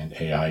art and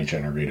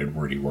AI-generated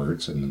wordy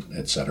words, and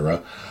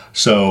etc.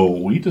 So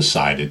we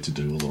decided to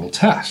do a little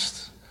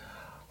test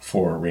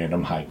for a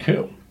random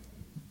haiku.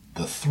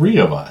 The three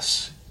of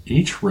us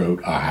each wrote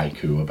a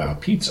haiku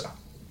about pizza.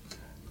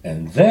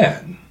 And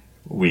then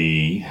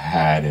we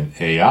had an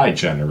AI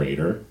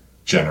generator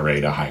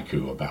generate a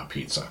haiku about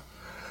pizza.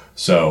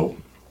 So,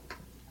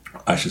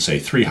 I should say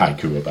 3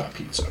 haiku about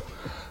pizza.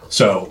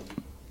 So,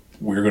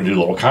 we're going to do a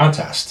little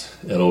contest.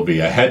 It'll be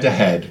a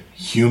head-to-head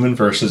human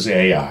versus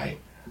AI,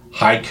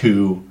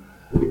 haiku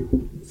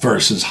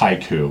versus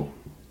haiku,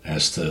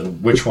 as to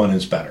which one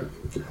is better.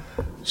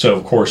 So,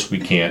 of course, we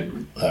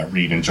can't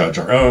read and judge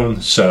our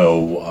own.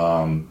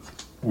 So,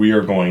 we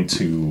are going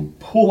to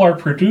pull our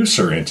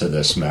producer into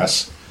this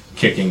mess,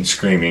 kicking,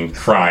 screaming,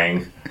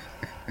 crying,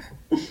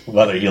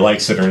 whether he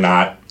likes it or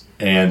not.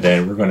 And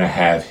then we're going to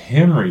have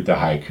him read the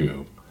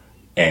haiku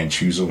and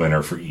choose a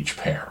winner for each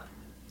pair.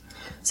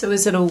 So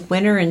is it a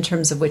winner in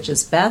terms of which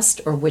is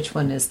best, or which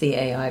one is the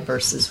AI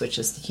versus which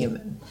is the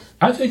human?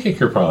 I think it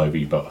could probably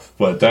be both,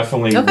 but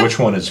definitely which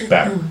one is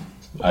better,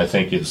 I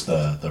think is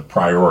the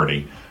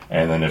priority.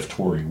 And then if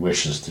Tori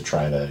wishes to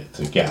try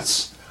to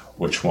guess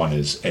which one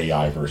is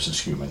AI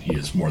versus human, he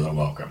is more than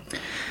welcome.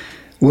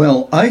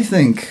 Well, I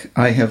think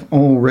I have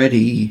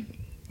already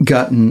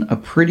gotten a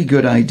pretty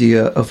good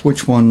idea of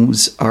which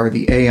ones are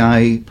the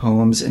AI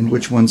poems and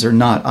which ones are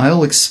not.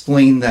 I'll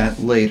explain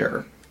that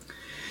later.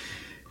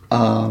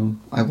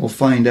 I will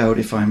find out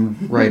if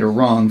I'm right or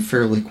wrong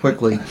fairly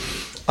quickly.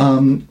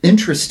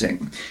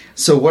 Interesting.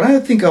 So what I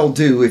think I'll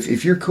do,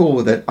 if you're cool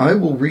with it, I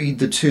will read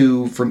the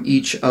 2 from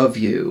each of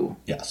you.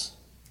 Yes.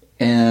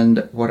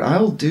 And what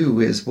I'll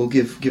do is we'll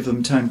give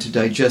them time to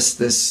digest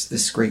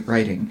this great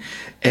writing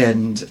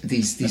and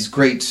these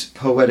great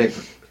poetic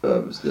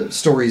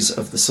stories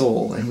of the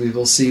soul, and we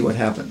will see what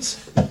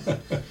happens.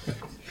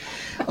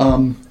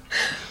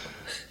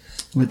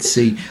 Let's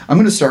see. I'm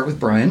going to start with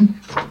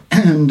Brian,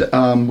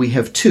 and we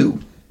have 2,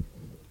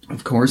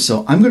 of course.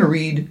 So I'm going to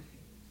read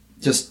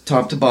just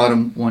top to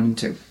bottom, 1 and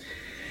 2.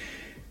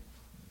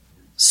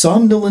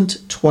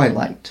 Somnolent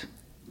twilight,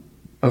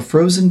 a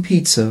frozen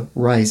pizza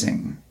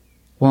rising,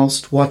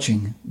 whilst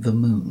watching the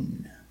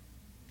moon.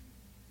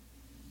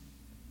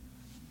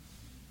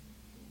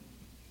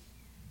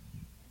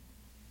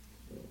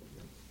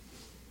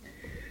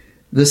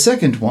 The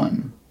second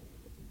one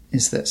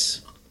is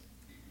this.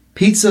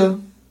 Pizza,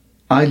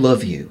 I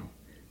love you.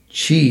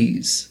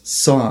 Cheese,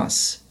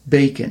 sauce,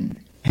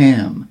 bacon,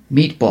 ham,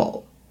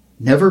 meatball,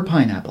 never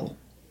pineapple.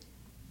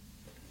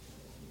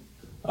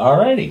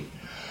 Alrighty.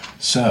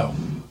 So,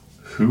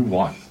 who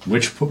won?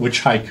 Which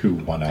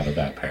haiku won out of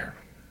that pair?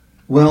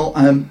 Well,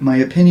 my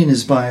opinion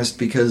is biased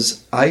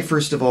because I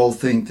first of all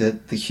think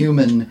that the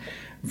human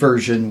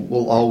version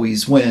will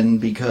always win,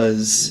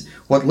 because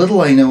what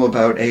little I know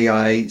about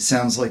AI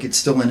sounds like it's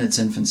still in its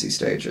infancy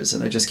stages,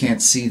 and I just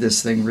can't see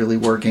this thing really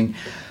working.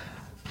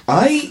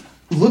 I,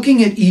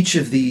 looking at each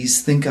of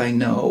these, think I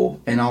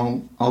know, and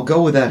I'll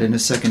go with that in a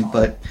second,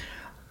 but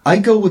I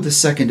go with the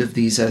second of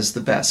these as the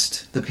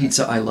best, the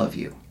Pizza I Love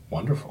You.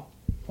 Wonderful.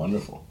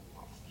 Wonderful.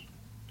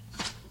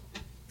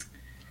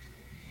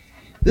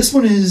 This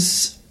one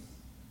is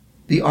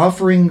the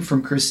offering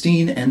from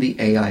Christine and the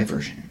AI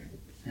version.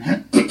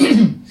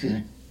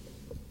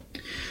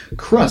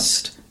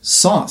 Crust,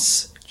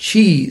 sauce,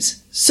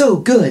 cheese, so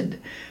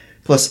good,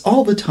 plus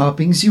all the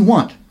toppings you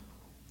want,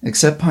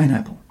 except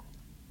pineapple.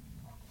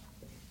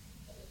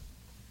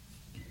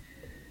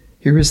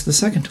 Here is the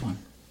second one.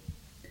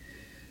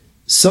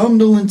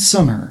 Somnolent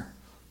summer,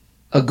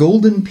 a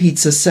golden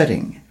pizza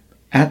setting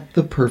at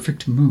the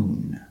perfect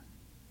moon.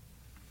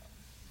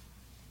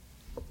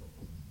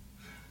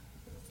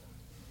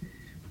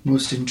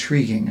 Most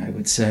intriguing, I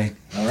would say.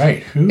 All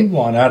right, who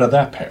won out of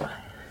that pair?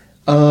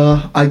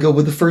 I go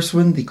with the first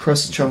one, the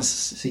crust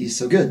chassis.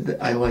 So good.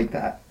 I like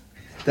that.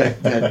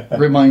 That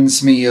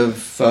reminds me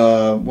of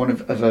one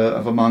of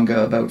a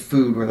manga about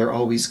food where they're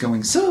always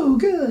going so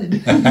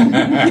good.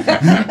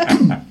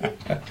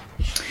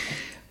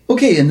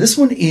 Okay, and this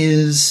one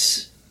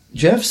is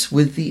Jeff's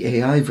with the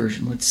AI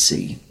version. Let's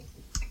see.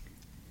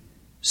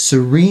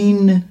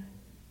 Serene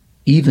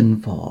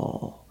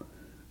Evenfall,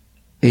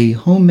 a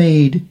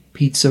homemade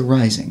pizza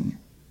rising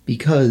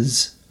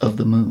because of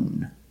the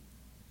moon.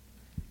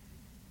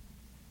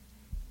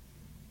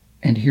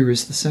 And here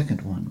is the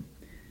second one.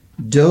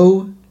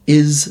 Dough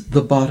is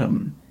the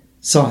bottom.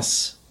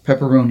 Sauce,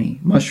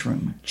 pepperoni,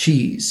 mushroom,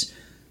 cheese.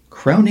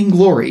 Crowning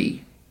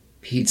glory,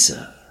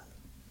 pizza.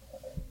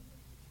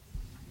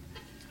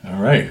 All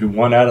right, who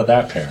won out of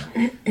that pair?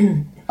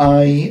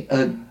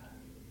 I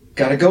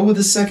gotta go with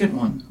the second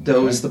one.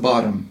 Dough is the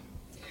bottom.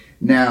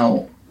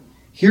 Now,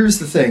 here's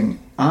the thing.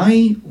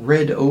 I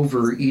read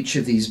over each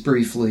of these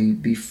briefly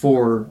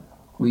before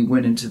we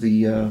went into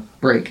the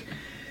break.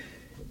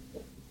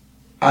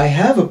 I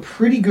have a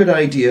pretty good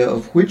idea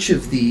of which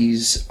of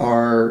these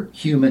are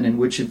human and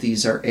which of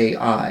these are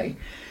AI.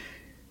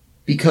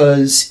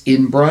 Because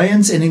in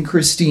Brian's and in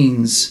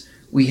Christine's,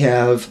 we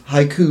have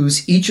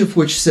haikus, each of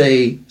which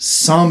say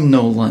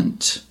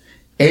somnolent,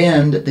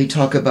 and they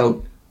talk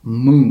about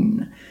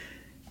moon.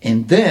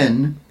 And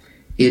then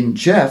in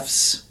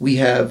Jeff's, we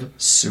have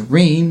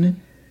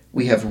serene,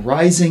 we have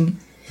rising,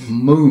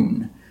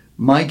 moon.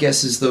 My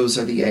guess is those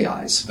are the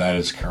AIs. That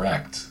is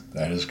correct.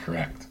 That is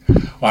correct.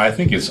 Well, I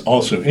think it's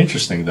also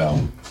interesting,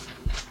 though,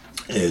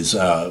 is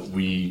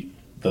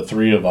the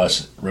three of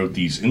us wrote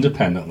these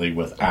independently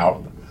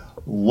without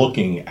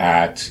looking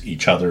at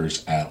each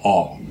other's at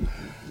all.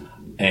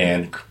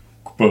 And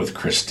both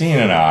Christine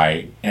and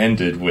I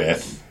ended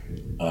with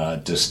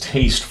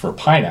distaste for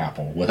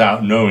pineapple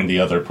without knowing the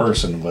other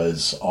person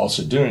was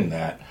also doing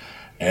that.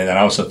 And then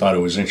I also thought it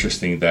was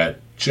interesting that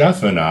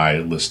Jeff and I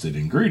listed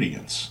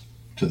ingredients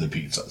to the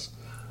pizzas.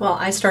 Well,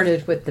 I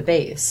started with the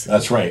base.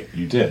 That's right,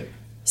 you did.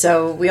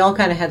 So we all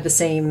kind of had the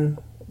same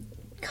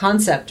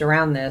concept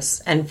around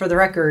this. And for the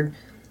record,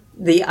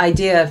 the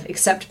idea of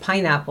except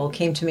pineapple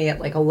came to me at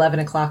like 11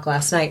 o'clock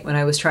last night when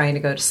I was trying to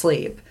go to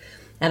sleep.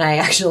 And I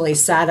actually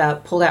sat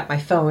up, pulled out my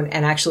phone,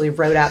 and actually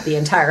wrote out the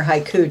entire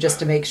haiku just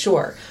to make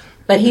sure.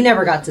 But he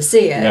never got to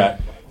see it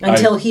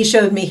until he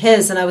showed me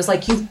his. And I was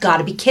like, you've got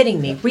to be kidding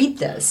me. Read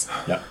this.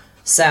 Yeah.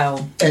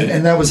 So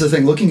and that was the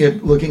thing. Looking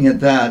at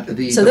that,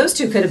 so those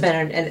two could have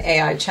been an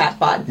AI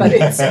chatbot, but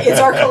it's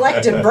our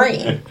collective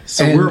brain.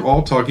 So we're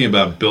all talking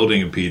about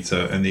building a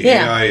pizza, and the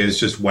AI is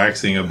just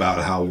waxing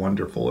about how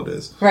wonderful it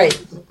is. Right.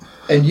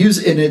 And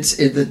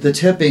the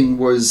tipping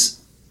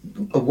was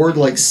a word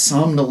like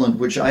somnolent,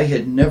 which I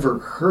had never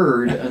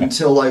heard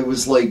until I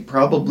was like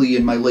probably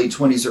in my late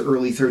 20s or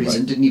early 30s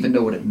and didn't even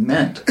know what it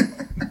meant.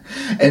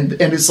 and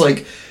it's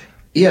like.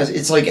 Yes,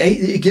 it's like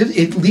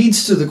it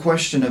leads to the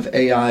question of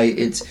AI.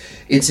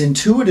 Its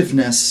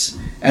intuitiveness,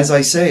 as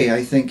I say,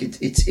 I think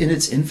it's in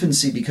its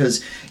infancy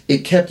because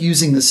it kept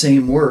using the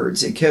same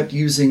words. It kept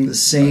using the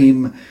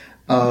same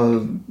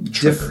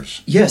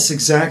triggers. Yes,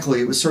 exactly.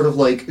 It was sort of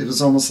like it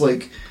was almost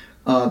like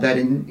that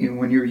in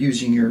when you're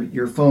using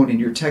your phone and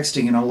you're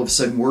texting, and all of a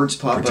sudden words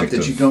pop up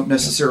that you don't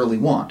necessarily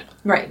want.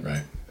 Right.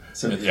 Right.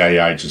 So the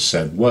AI just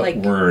said, "What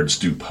words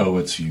do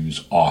poets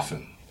use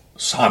often?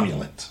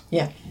 Somnolent."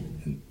 Yeah.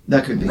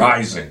 That could be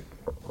rising.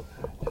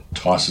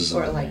 Tosses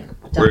or them like in.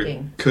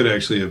 ducking. It could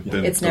actually have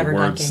been It's the never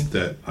words ducking.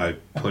 that I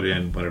put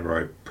in whenever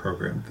I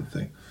programmed the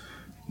thing.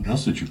 What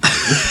else did you do?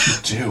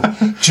 What did you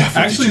do? Jeff,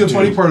 Actually, the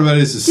funny part about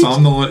it is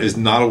somnolent is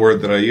not a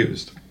word that I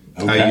used.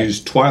 Okay. I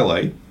used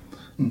twilight,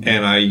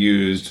 and I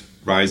used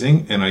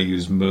rising, and I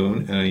used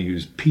moon, and I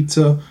used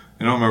pizza.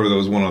 I don't remember there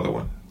was one other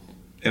one.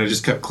 And I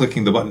just kept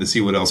clicking the button to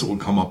see what else it would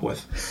come up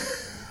with.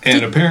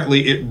 And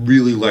apparently it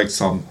really liked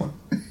somnolent.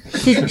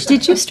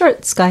 Did you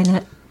start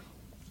Skynet?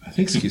 I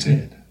think you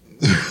did.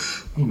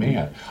 Oh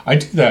man, I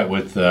do that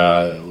with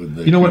the.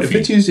 You know what?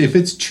 If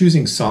it's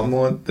choosing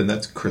somnolent, then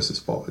that's Chris's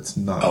fault. It's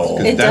not. Oh,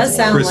 It does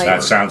sound Chris, like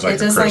that sounds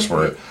like a Chris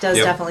word. It does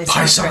definitely sound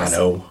Chris.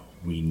 Paisano,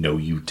 we know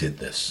you did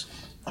this.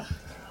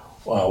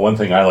 One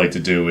thing I like to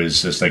do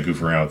is just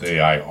goof around with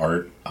AI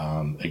art.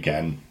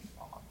 Again,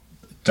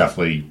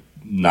 definitely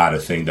not a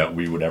thing that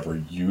we would ever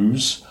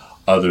use,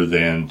 other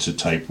than to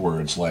type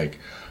words like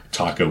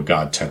 "taco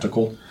god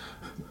tentacle."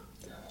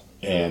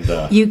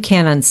 And you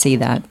can't unsee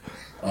that.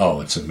 Oh,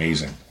 it's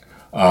amazing.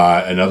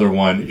 Another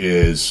one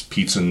is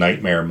Pizza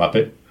Nightmare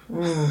Muppet.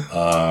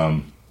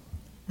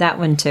 That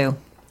one too.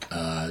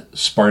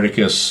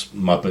 Spartacus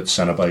Muppet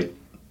Cenobite.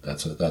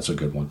 That's a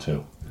good one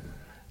too.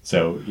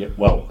 So yeah,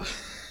 well,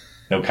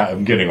 no,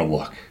 I'm getting a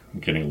look.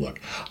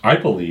 I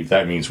believe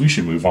that means we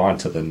should move on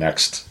to the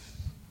next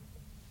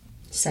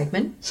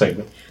segment,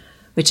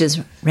 which is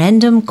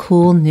Random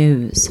Cool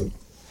News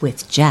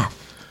with Jeff.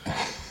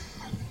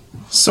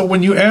 So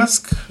when you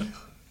ask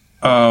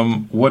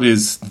what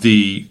is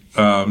the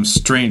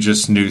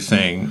strangest new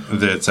thing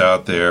that's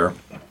out there,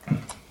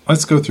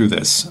 let's go through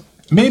this.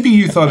 Maybe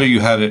you thought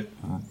you had it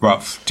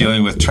rough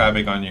dealing with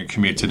traffic on your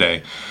commute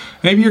today.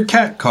 Maybe your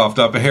cat coughed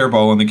up a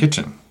hairball in the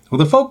kitchen. Well,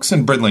 the folks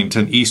in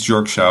Bridlington, East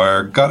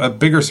Yorkshire, got a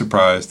bigger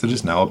surprise that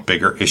is now a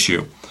bigger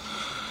issue.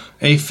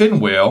 A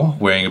fin whale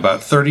weighing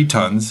about 30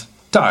 tons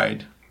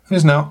died and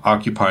is now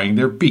occupying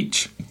their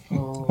beach.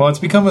 While it's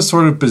become a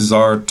sort of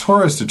bizarre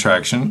tourist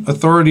attraction,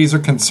 authorities are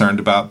concerned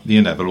about the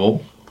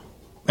inevitable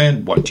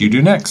and what do you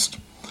do next?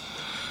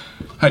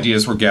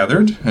 Ideas were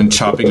gathered, and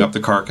chopping up the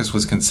carcass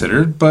was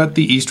considered, but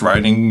the East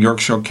Riding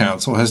Yorkshire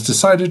Council has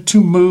decided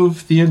to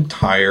move the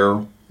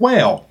entire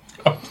whale.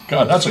 Oh,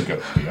 God, that's a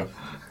good idea.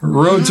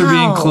 Roads are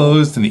being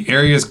closed, and the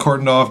area is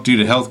cordoned off due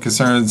to health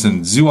concerns,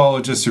 and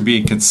zoologists are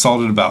being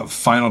consulted about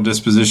final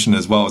disposition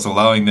as well as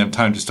allowing them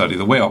time to study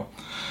the whale.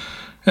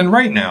 And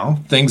right now,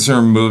 things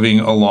are moving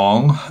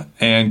along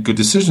and good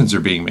decisions are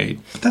being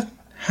made. But that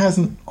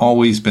hasn't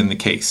always been the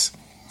case.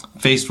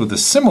 Faced with a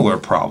similar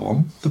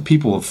problem, the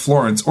people of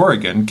Florence,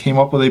 Oregon came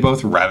up with a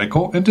both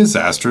radical and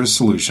disastrous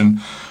solution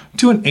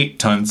to an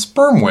 8-ton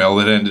sperm whale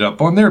that ended up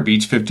on their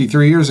beach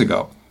 53 years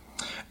ago.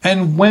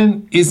 And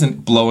when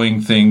isn't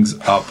blowing things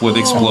up with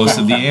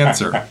explosive the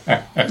answer?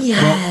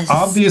 Yes.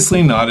 Well,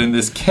 obviously not in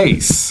this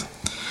case.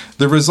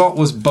 The result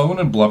was bone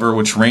and blubber,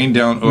 which rained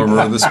down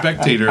over the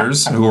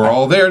spectators, who were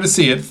all there to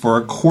see it, for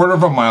a quarter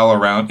of a mile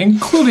around,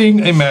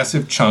 including a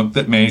massive chunk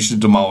that managed to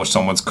demolish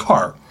someone's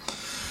car.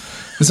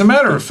 As a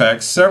matter of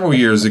fact, several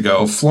years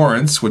ago,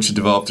 Florence, which had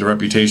developed a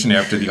reputation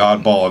after the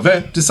oddball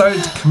event,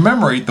 decided to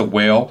commemorate the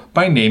whale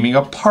by naming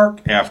a park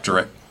after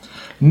it.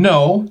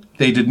 No,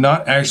 they did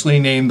not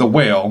actually name the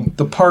whale.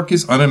 The park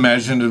is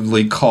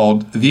unimaginatively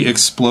called the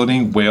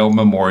Exploding Whale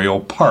Memorial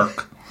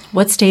Park.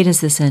 What state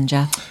is this in,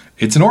 Jeff?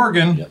 It's in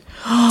Oregon. Yep.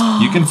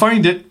 You can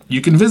find it.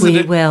 You can visit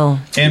it. We will.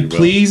 And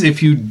please,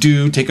 if you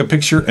do, take a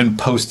picture and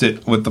post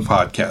it with the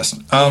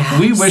podcast. Yes.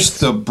 We wish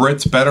the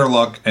Brits better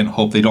luck and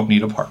hope they don't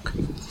need a park.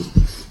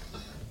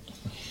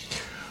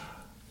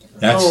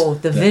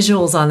 The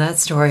visuals on that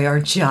story are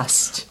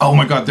just... Oh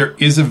my God, there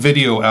is a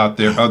video out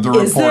there of the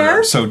reporter.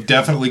 There? So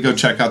definitely go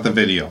check out the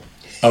video.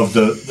 Of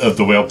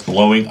the whale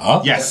blowing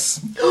up?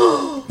 Yes.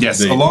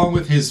 Yes, along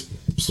with his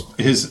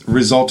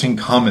resulting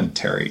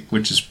commentary,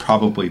 which is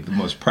probably the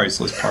most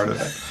priceless part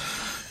of it.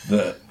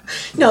 The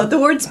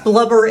words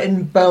blubber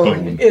and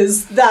bone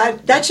is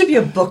that should be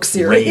a book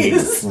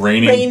series.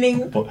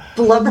 Raining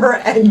blubber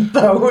and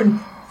bone.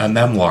 A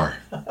memoir.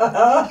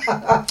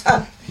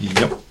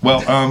 Yep.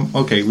 Well,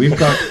 okay, we've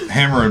got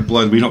hammer and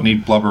blood. We don't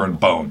need blubber and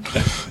bone.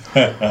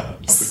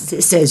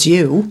 Says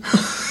you.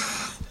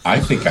 I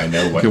think I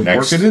know what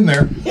work it in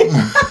there.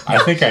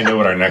 I think I know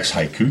what our next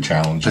haiku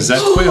challenge is.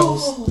 Is that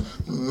whales?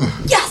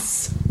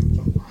 Yes!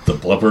 The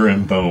blubber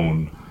and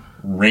bone.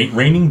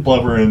 Raining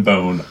blubber and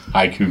bone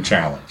haiku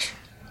challenge.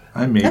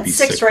 I may That's be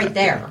 6 sick right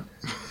there.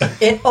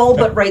 It all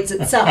but writes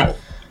itself.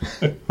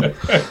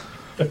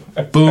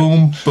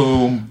 Boom,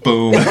 boom,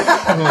 boom.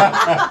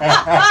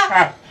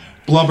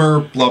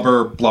 Blubber,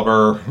 blubber,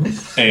 blubber,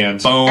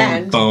 and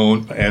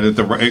bone. And at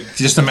the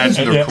just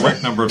imagine the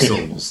correct number of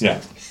syllables.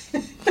 Yeah.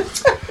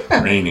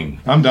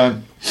 Raining. I'm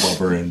done.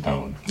 Blubber and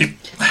bone.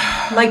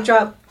 Mic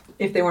drop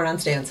if they weren't on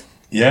stands.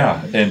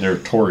 Yeah, and they're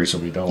Tory, so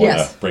we don't want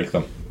to break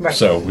them. Right.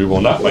 So we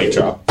will not mic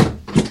drop.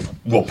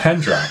 We'll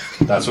pen drop.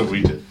 That's what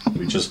we did.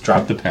 We just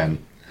dropped the pen.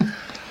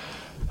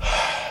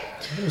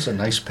 It was a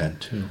nice pen,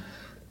 too.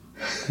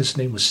 His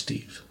name was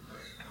Steve.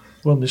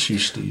 We'll miss you,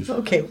 Steve.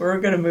 Okay, we're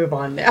going to move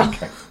on now.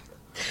 Okay.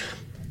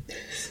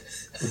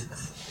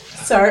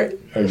 Sorry.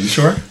 Are you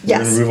sure?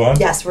 Yes. We're going to move on?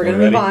 Yes, we're going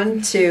to move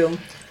on to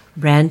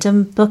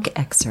random book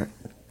excerpt.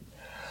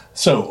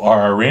 So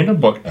our random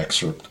book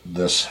excerpt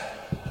this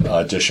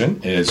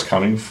edition is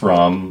coming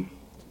from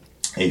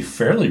a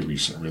fairly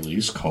recent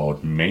release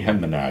called Mayhem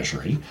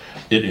Menagerie.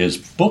 It is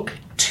book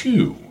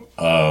 2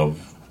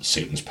 of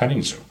Satan's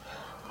Petting Zoo.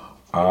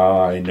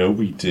 I know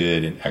we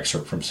did an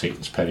excerpt from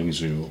Satan's Petting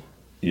Zoo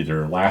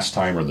either last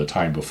time or the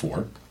time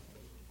before.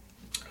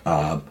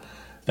 That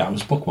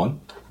was book 1.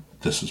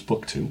 This is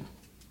book 2.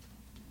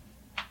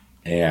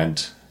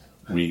 And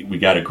we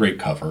got a great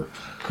cover.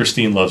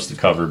 Christine loves the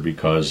cover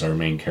because our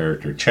main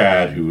character,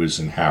 Chad, who is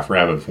in half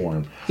rabbit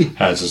form,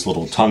 has his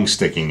little tongue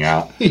sticking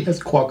out. He has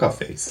Quokka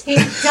face. He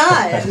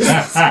does.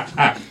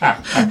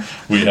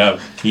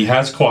 He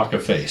has Quokka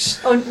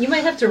face. Oh, you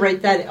might have to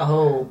write that.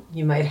 Oh,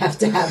 you might have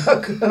to have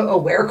a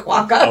wear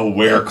Quokka. A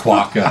wear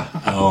Quokka.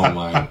 Oh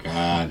my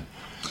God.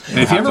 And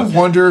if you ever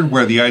wondered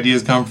where the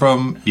ideas come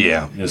from,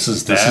 this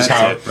is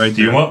how. It, right?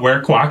 Do you want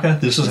wear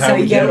Quokka? This is how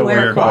we get a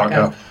wear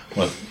Quokka.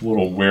 With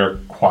little wear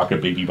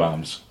Quokka baby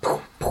bombs.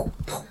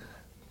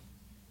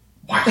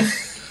 Wow,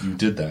 you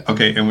did that.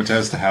 Okay, and what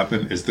has to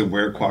happen is the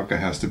were Quokka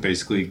has to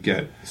basically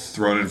get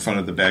thrown in front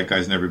of the bad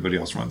guys and everybody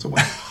else runs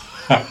away.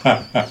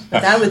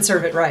 That would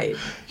serve it right.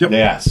 Yep.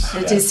 Yes.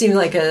 It just seemed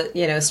like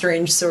a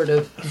strange sort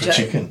of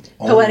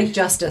poetic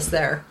justice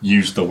there.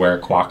 Use the were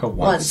Quokka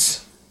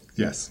once.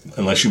 Yes.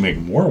 Unless you make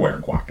more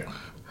were Quokka.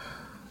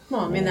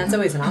 Well, I mean, that's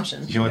always an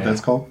option. You know what that's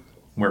called?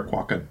 Were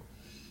Quokka.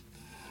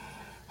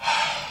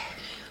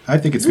 I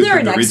think it's Isn't good there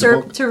an to read the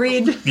excerpt book. to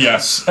read?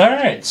 Yes. All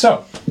right.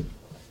 So,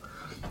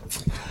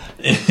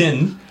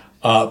 in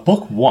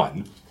book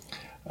 1,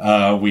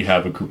 we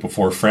have a group of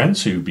 4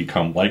 friends who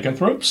become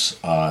lycanthropes.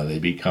 They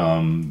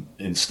become,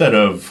 instead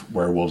of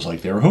werewolves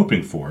like they were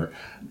hoping for,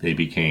 they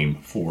became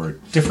 4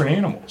 different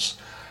animals.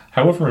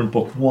 However, in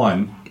book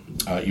 1,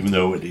 even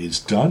though it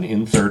is done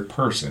in third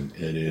person,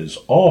 it is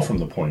all from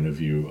the point of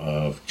view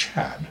of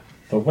Chad,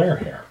 the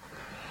werehare.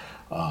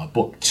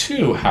 Book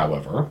 2,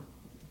 however,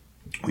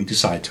 we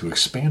decide to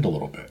expand a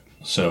little bit.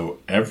 So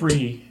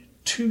every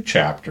 2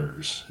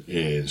 chapters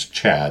is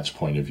Chad's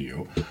point of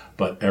view,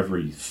 but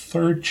every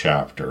 3rd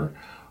chapter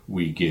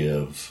we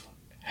give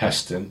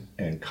Heston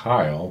and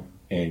Kyle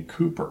and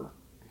Cooper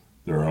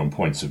their own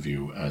points of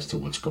view as to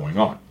what's going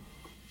on.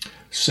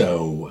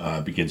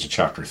 So begins at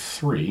chapter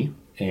 3,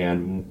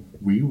 and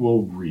we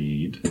will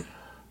read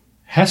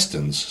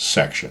Heston's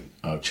section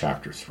of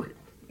chapter 3.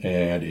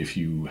 And if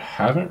you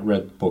haven't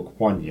read book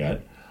 1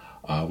 yet,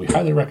 we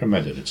highly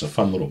recommend it. It's a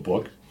fun little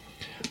book.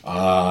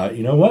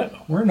 You know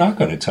what? We're not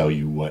going to tell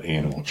you what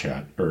animal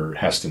Chad or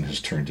Heston has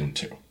turned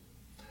into.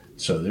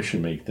 So this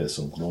should make this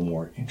a little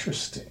more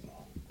interesting.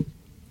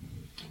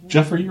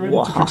 Jeff, are you ready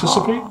to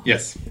participate?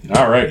 Yes.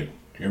 All righty.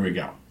 Here we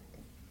go.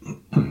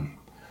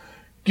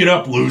 Get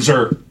up,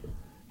 loser!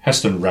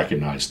 Heston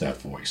recognized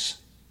that voice.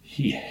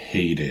 He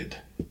hated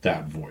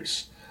that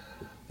voice.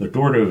 The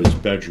door to his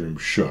bedroom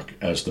shook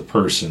as the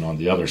person on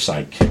the other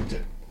side kicked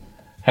it.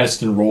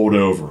 Heston rolled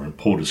over and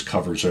pulled his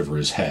covers over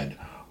his head,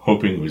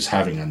 hoping he was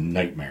having a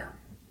nightmare.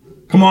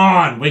 Come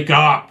on, wake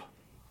up!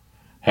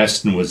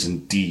 Heston was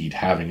indeed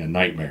having a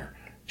nightmare,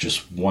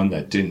 just one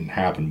that didn't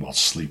happen while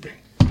sleeping.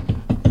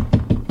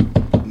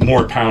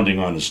 More pounding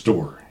on his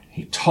door.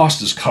 He tossed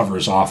his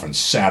covers off and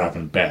sat up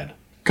in bed.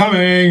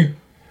 Coming!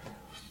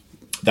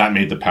 That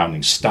made the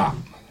pounding stop.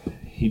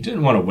 He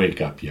didn't want to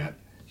wake up yet.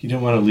 He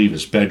didn't want to leave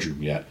his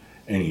bedroom yet.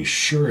 And he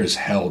sure as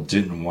hell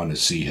didn't want to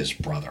see his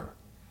brother.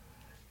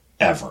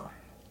 Ever.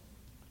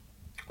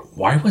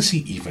 Why was he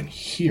even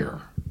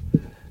here?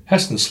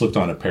 Heston slipped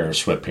on a pair of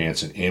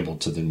sweatpants and ambled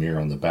to the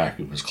mirror on the back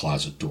of his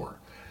closet door.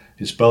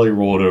 His belly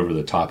rolled over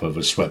the top of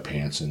his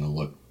sweatpants,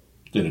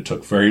 and it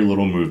took very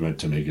little movement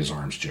to make his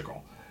arms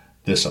jiggle.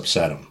 This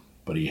upset him,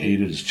 but he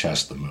hated his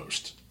chest the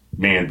most.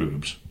 Man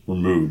boobs were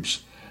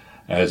moobs,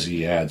 as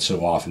he had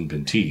so often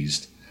been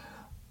teased,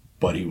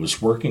 but he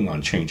was working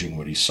on changing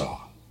what he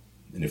saw.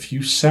 In a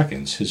few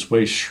seconds, his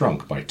waist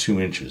shrunk by 2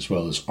 inches,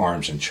 while his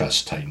arms and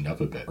chest tightened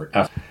up a bit.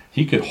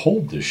 He could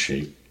hold this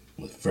shape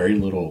with very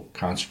little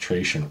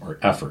concentration or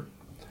effort.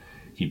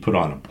 He put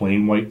on a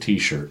plain white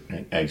t-shirt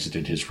and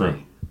exited his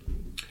room.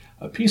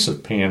 A piece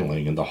of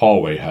paneling in the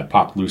hallway had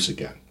popped loose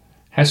again.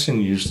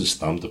 Heston used his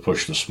thumb to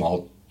push the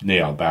small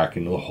nail back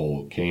into the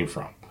hole it came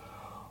from.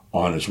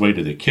 On his way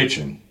to the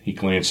kitchen, he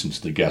glanced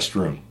into the guest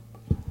room.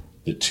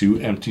 The 2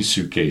 empty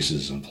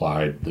suitcases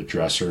implied the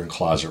dresser and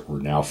closet were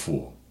now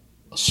full.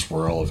 A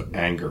swirl of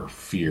anger,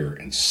 fear,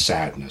 and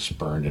sadness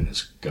burned in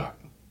his gut.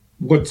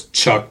 What's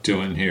Chuck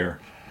doing here?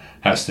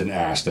 Heston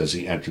asked as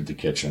he entered the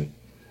kitchen.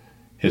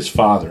 His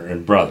father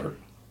and brother,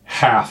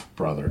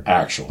 half-brother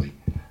actually,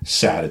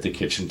 sat at the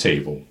kitchen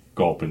table,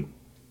 gulping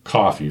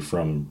coffee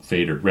from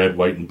faded red,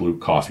 white, and blue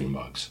coffee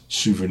mugs,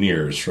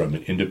 souvenirs from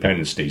an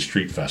Independence Day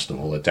street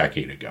festival a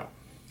decade ago.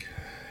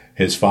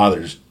 His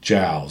father's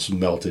jowls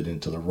melted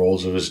into the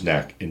rolls of his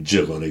neck and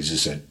jiggled as he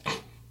said,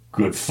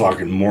 "Good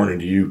fucking morning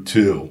to you,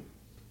 too."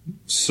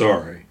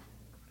 Sorry.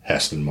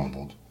 Heston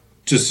mumbled.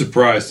 Just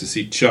surprised to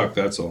see Chuck,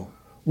 that's all.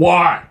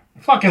 Why? I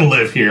fucking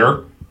live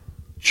here,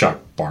 Chuck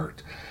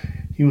barked.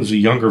 He was a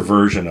younger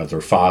version of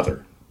their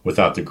father,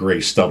 without the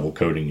gray stubble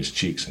coating his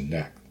cheeks and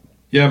neck.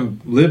 You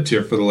haven't lived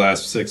here for the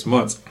last 6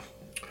 months.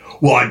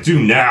 Well, I do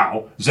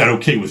now. Is that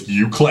okay with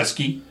you,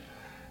 Klesky?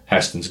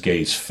 Heston's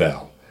gaze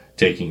fell,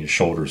 taking his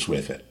shoulders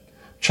with it.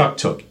 Chuck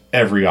took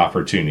every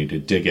opportunity to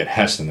dig at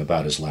Heston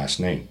about his last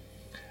name.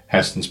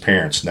 Heston's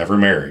parents never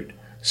married,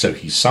 so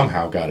he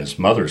somehow got his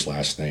mother's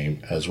last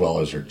name, as well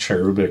as her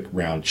cherubic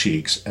round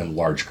cheeks and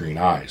large green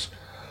eyes.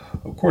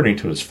 According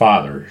to his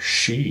father,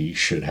 she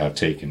should have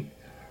taken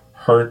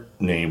her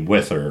name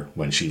with her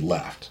when she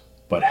left,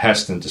 but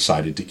Heston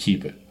decided to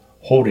keep it,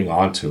 holding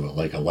on to it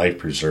like a life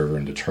preserver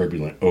in the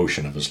turbulent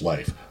ocean of his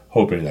life,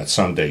 hoping that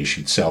someday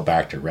she'd sail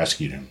back to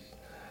rescue him.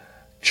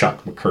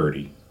 Chuck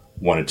McCurdy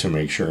wanted to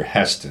make sure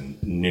Heston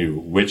knew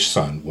which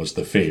son was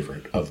the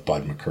favorite of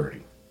Bud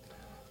McCurdy.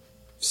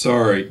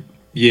 Sorry.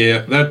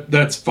 Yeah,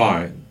 that's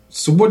fine.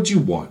 So what'd you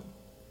want?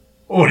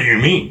 What do you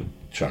mean?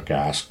 Chuck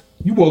asked.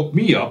 You woke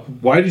me up.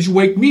 Why did you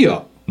wake me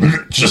up?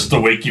 Just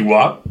to wake you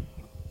up?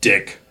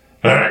 Dick.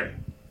 Hey,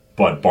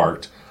 Bud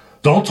barked.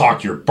 Don't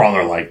talk to your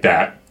brother like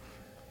that.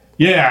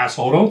 Yeah,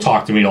 asshole, don't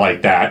talk to me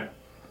like that.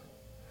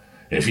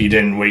 If he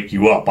didn't wake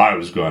you up, I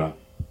was gonna,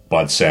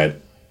 Bud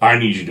said. I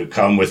need you to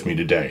come with me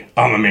today.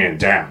 I'm a man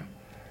down.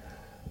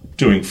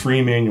 Doing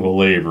free manual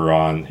labor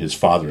on his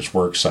father's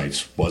work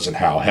sites wasn't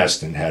how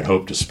Heston had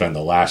hoped to spend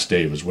the last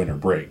day of his winter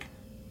break.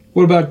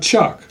 What about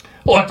Chuck?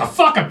 What the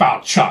fuck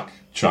about Chuck?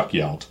 Chuck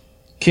yelled.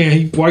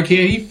 Why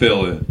can't he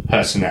fill in?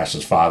 Heston asked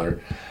his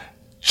father.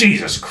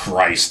 Jesus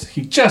Christ,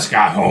 he just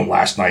got home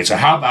last night, so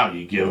how about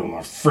you give him a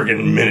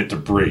friggin' minute to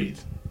breathe?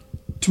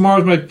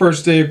 Tomorrow's my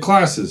first day of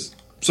classes,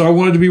 so I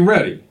wanted to be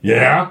ready.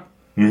 Yeah?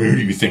 Who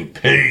do you think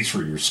pays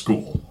for your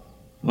school?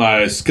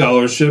 My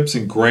scholarships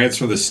and grants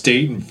from the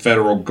state and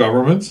federal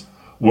governments.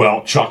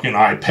 Well, Chuck and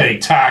I pay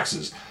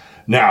taxes.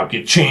 Now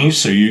get changed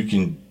so you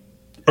can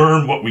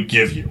earn what we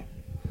give you.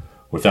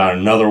 Without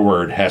another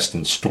word,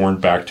 Heston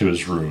stormed back to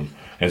his room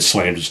and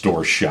slammed his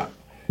door shut.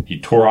 He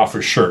tore off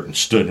his shirt and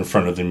stood in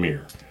front of the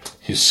mirror.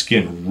 His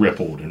skin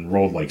rippled and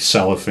rolled like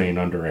cellophane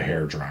under a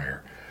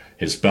hairdryer.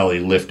 His belly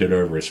lifted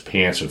over his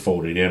pants and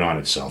folded in on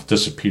itself,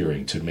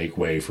 disappearing to make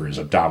way for his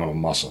abdominal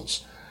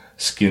muscles.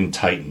 Skin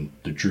tightened,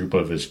 the droop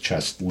of his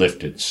chest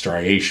lifted,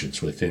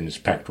 striations within his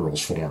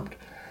pectorals formed.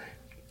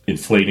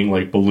 Inflating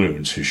like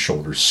balloons, his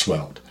shoulders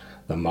swelled,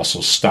 the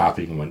muscles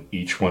stopping when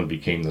each one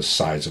became the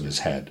size of his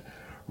head.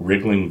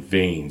 Wriggling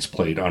veins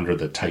played under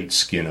the tight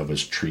skin of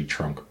his tree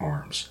trunk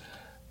arms.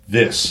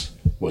 This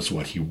was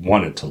what he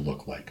wanted to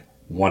look like,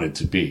 wanted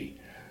to be.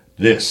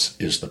 This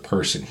is the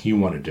person he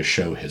wanted to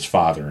show his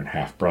father and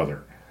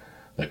half-brother.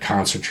 The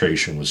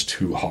concentration was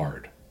too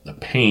hard, the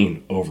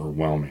pain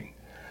overwhelming.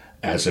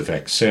 As if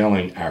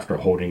exhaling after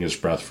holding his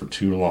breath for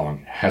too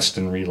long,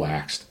 Heston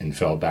relaxed and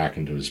fell back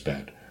into his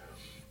bed.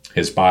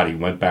 His body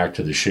went back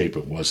to the shape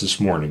it was this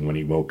morning when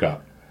he woke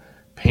up.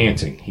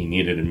 Panting, he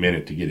needed a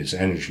minute to get his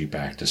energy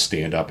back to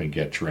stand up and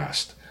get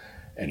dressed.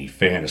 And he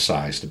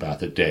fantasized about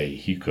the day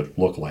he could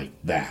look like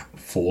that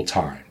full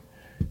time.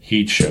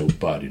 He'd show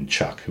Bud and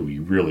Chuck who he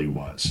really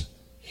was.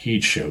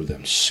 He'd show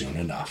them soon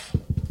enough.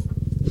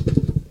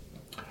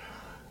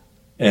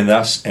 And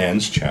thus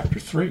ends chapter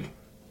 3.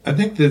 I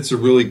think that's a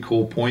really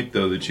cool point,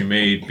 though, that you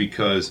made,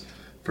 because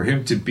for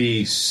him to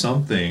be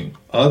something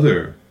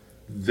other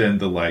than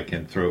the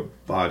lycanthrope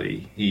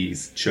body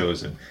he's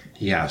chosen,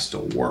 he has to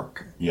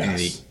work. Yes. And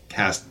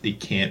he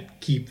can't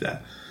keep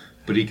that.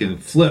 But he can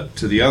flip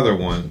to the other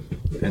one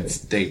and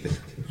stay there.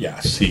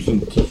 Yes, he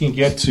can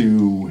get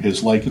to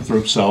his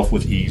lycanthrope self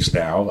with ease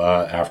now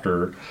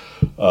after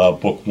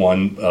book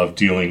 1 of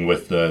dealing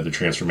with the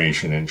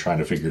transformation and trying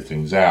to figure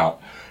things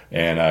out.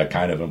 And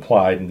kind of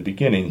implied in the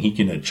beginning, he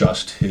can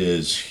adjust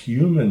his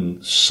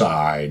human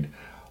side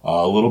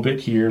a little bit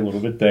here, a little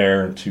bit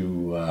there,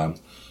 into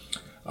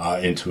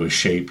a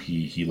shape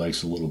he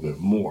likes a little bit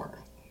more.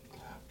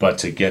 But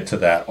to get to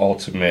that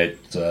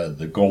ultimate,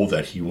 the goal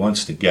that he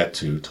wants to get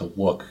to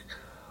look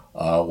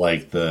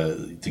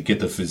to get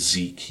the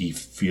physique he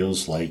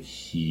feels like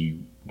he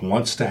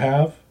wants to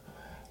have,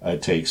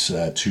 it takes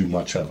too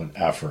much of an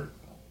effort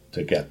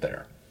to get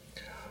there.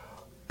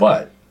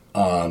 But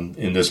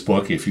in this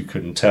book, if you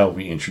couldn't tell,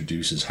 we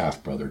introduce his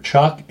half-brother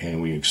Chuck,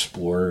 and we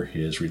explore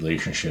his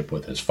relationship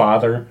with his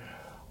father,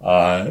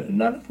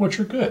 none of which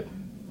are good.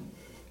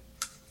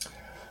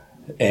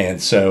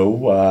 And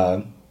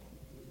so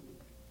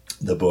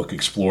the book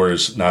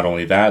explores not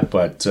only that,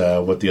 but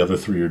what the other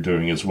 3 are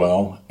doing as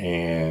well,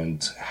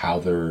 and how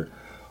they're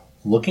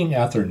looking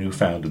at their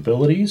newfound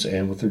abilities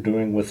and what they're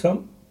doing with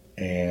them,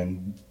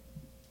 and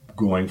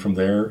going from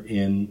there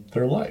in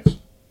their lives.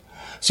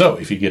 So,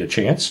 if you get a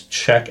chance,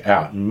 check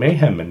out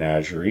Mayhem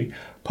Menagerie,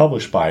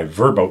 published by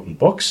Verboten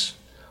Books,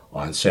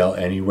 on sale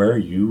anywhere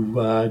you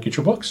get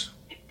your books.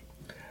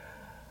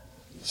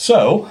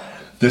 So,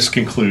 this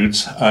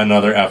concludes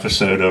another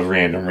episode of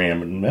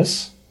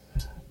Randomness.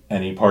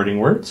 Any parting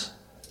words?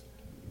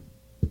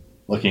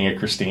 Looking at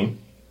Christine.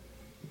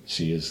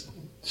 She has.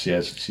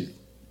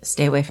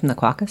 Stay away from the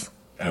Quokkas.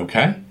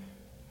 Okay.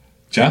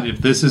 John? If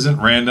this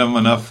isn't random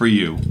enough for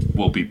you,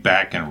 we'll be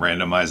back and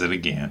randomize it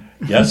again.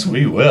 Yes,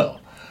 we will.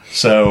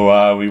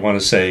 So we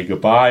want to say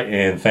goodbye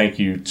and thank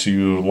you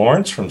to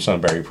Lawrence from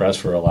Sunbury Press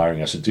for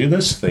allowing us to do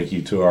this. Thank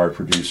you to our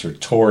producer,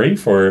 Tori,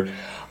 for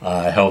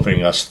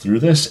helping us through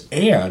this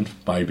and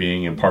by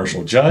being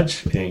impartial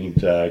judge and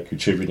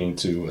contributing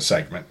to a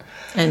segment.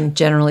 And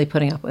generally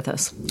putting up with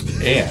us.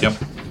 And yep.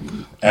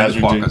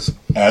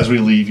 as we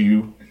leave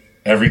you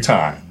every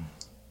time.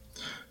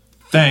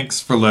 Thanks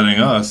for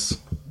letting us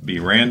be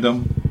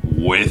random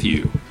with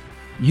you.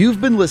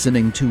 You've been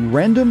listening to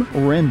Random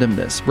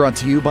Randomness, brought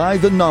to you by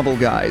The Novel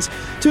Guys.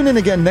 Tune in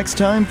again next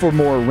time for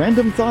more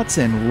random thoughts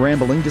and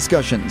rambling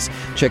discussions.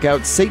 Check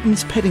out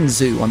Satan's Petting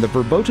Zoo on the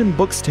Verboten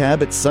Books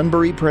tab at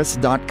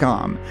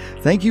sunburypress.com.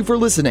 Thank you for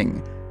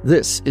listening.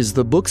 This is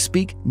the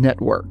Bookspeak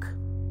Network.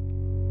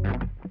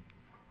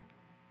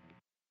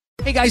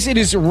 Hey guys, it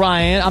is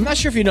Ryan. I'm not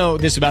sure if you know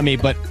this about me,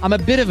 but I'm a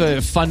bit of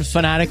a fun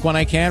fanatic when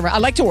I can. I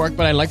like to work,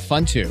 but I like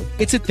fun too.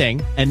 It's a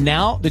thing. And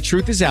now the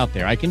truth is out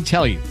there. I can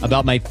tell you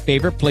about my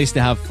favorite place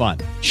to have fun.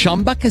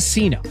 Chumba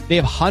Casino. They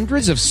have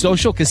hundreds of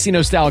social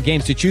casino style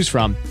games to choose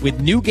from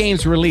with new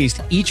games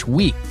released each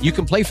week. You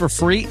can play for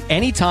free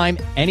anytime,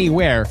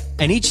 anywhere.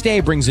 And each day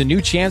brings a new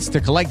chance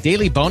to collect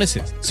daily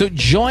bonuses. So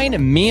join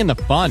me in the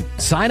fun.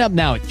 Sign up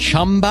now at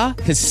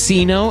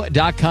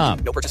ChumbaCasino.com.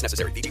 No purchase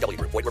necessary. VGW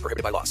Group. Void where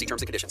prohibited by law. See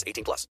terms and conditions. 18+.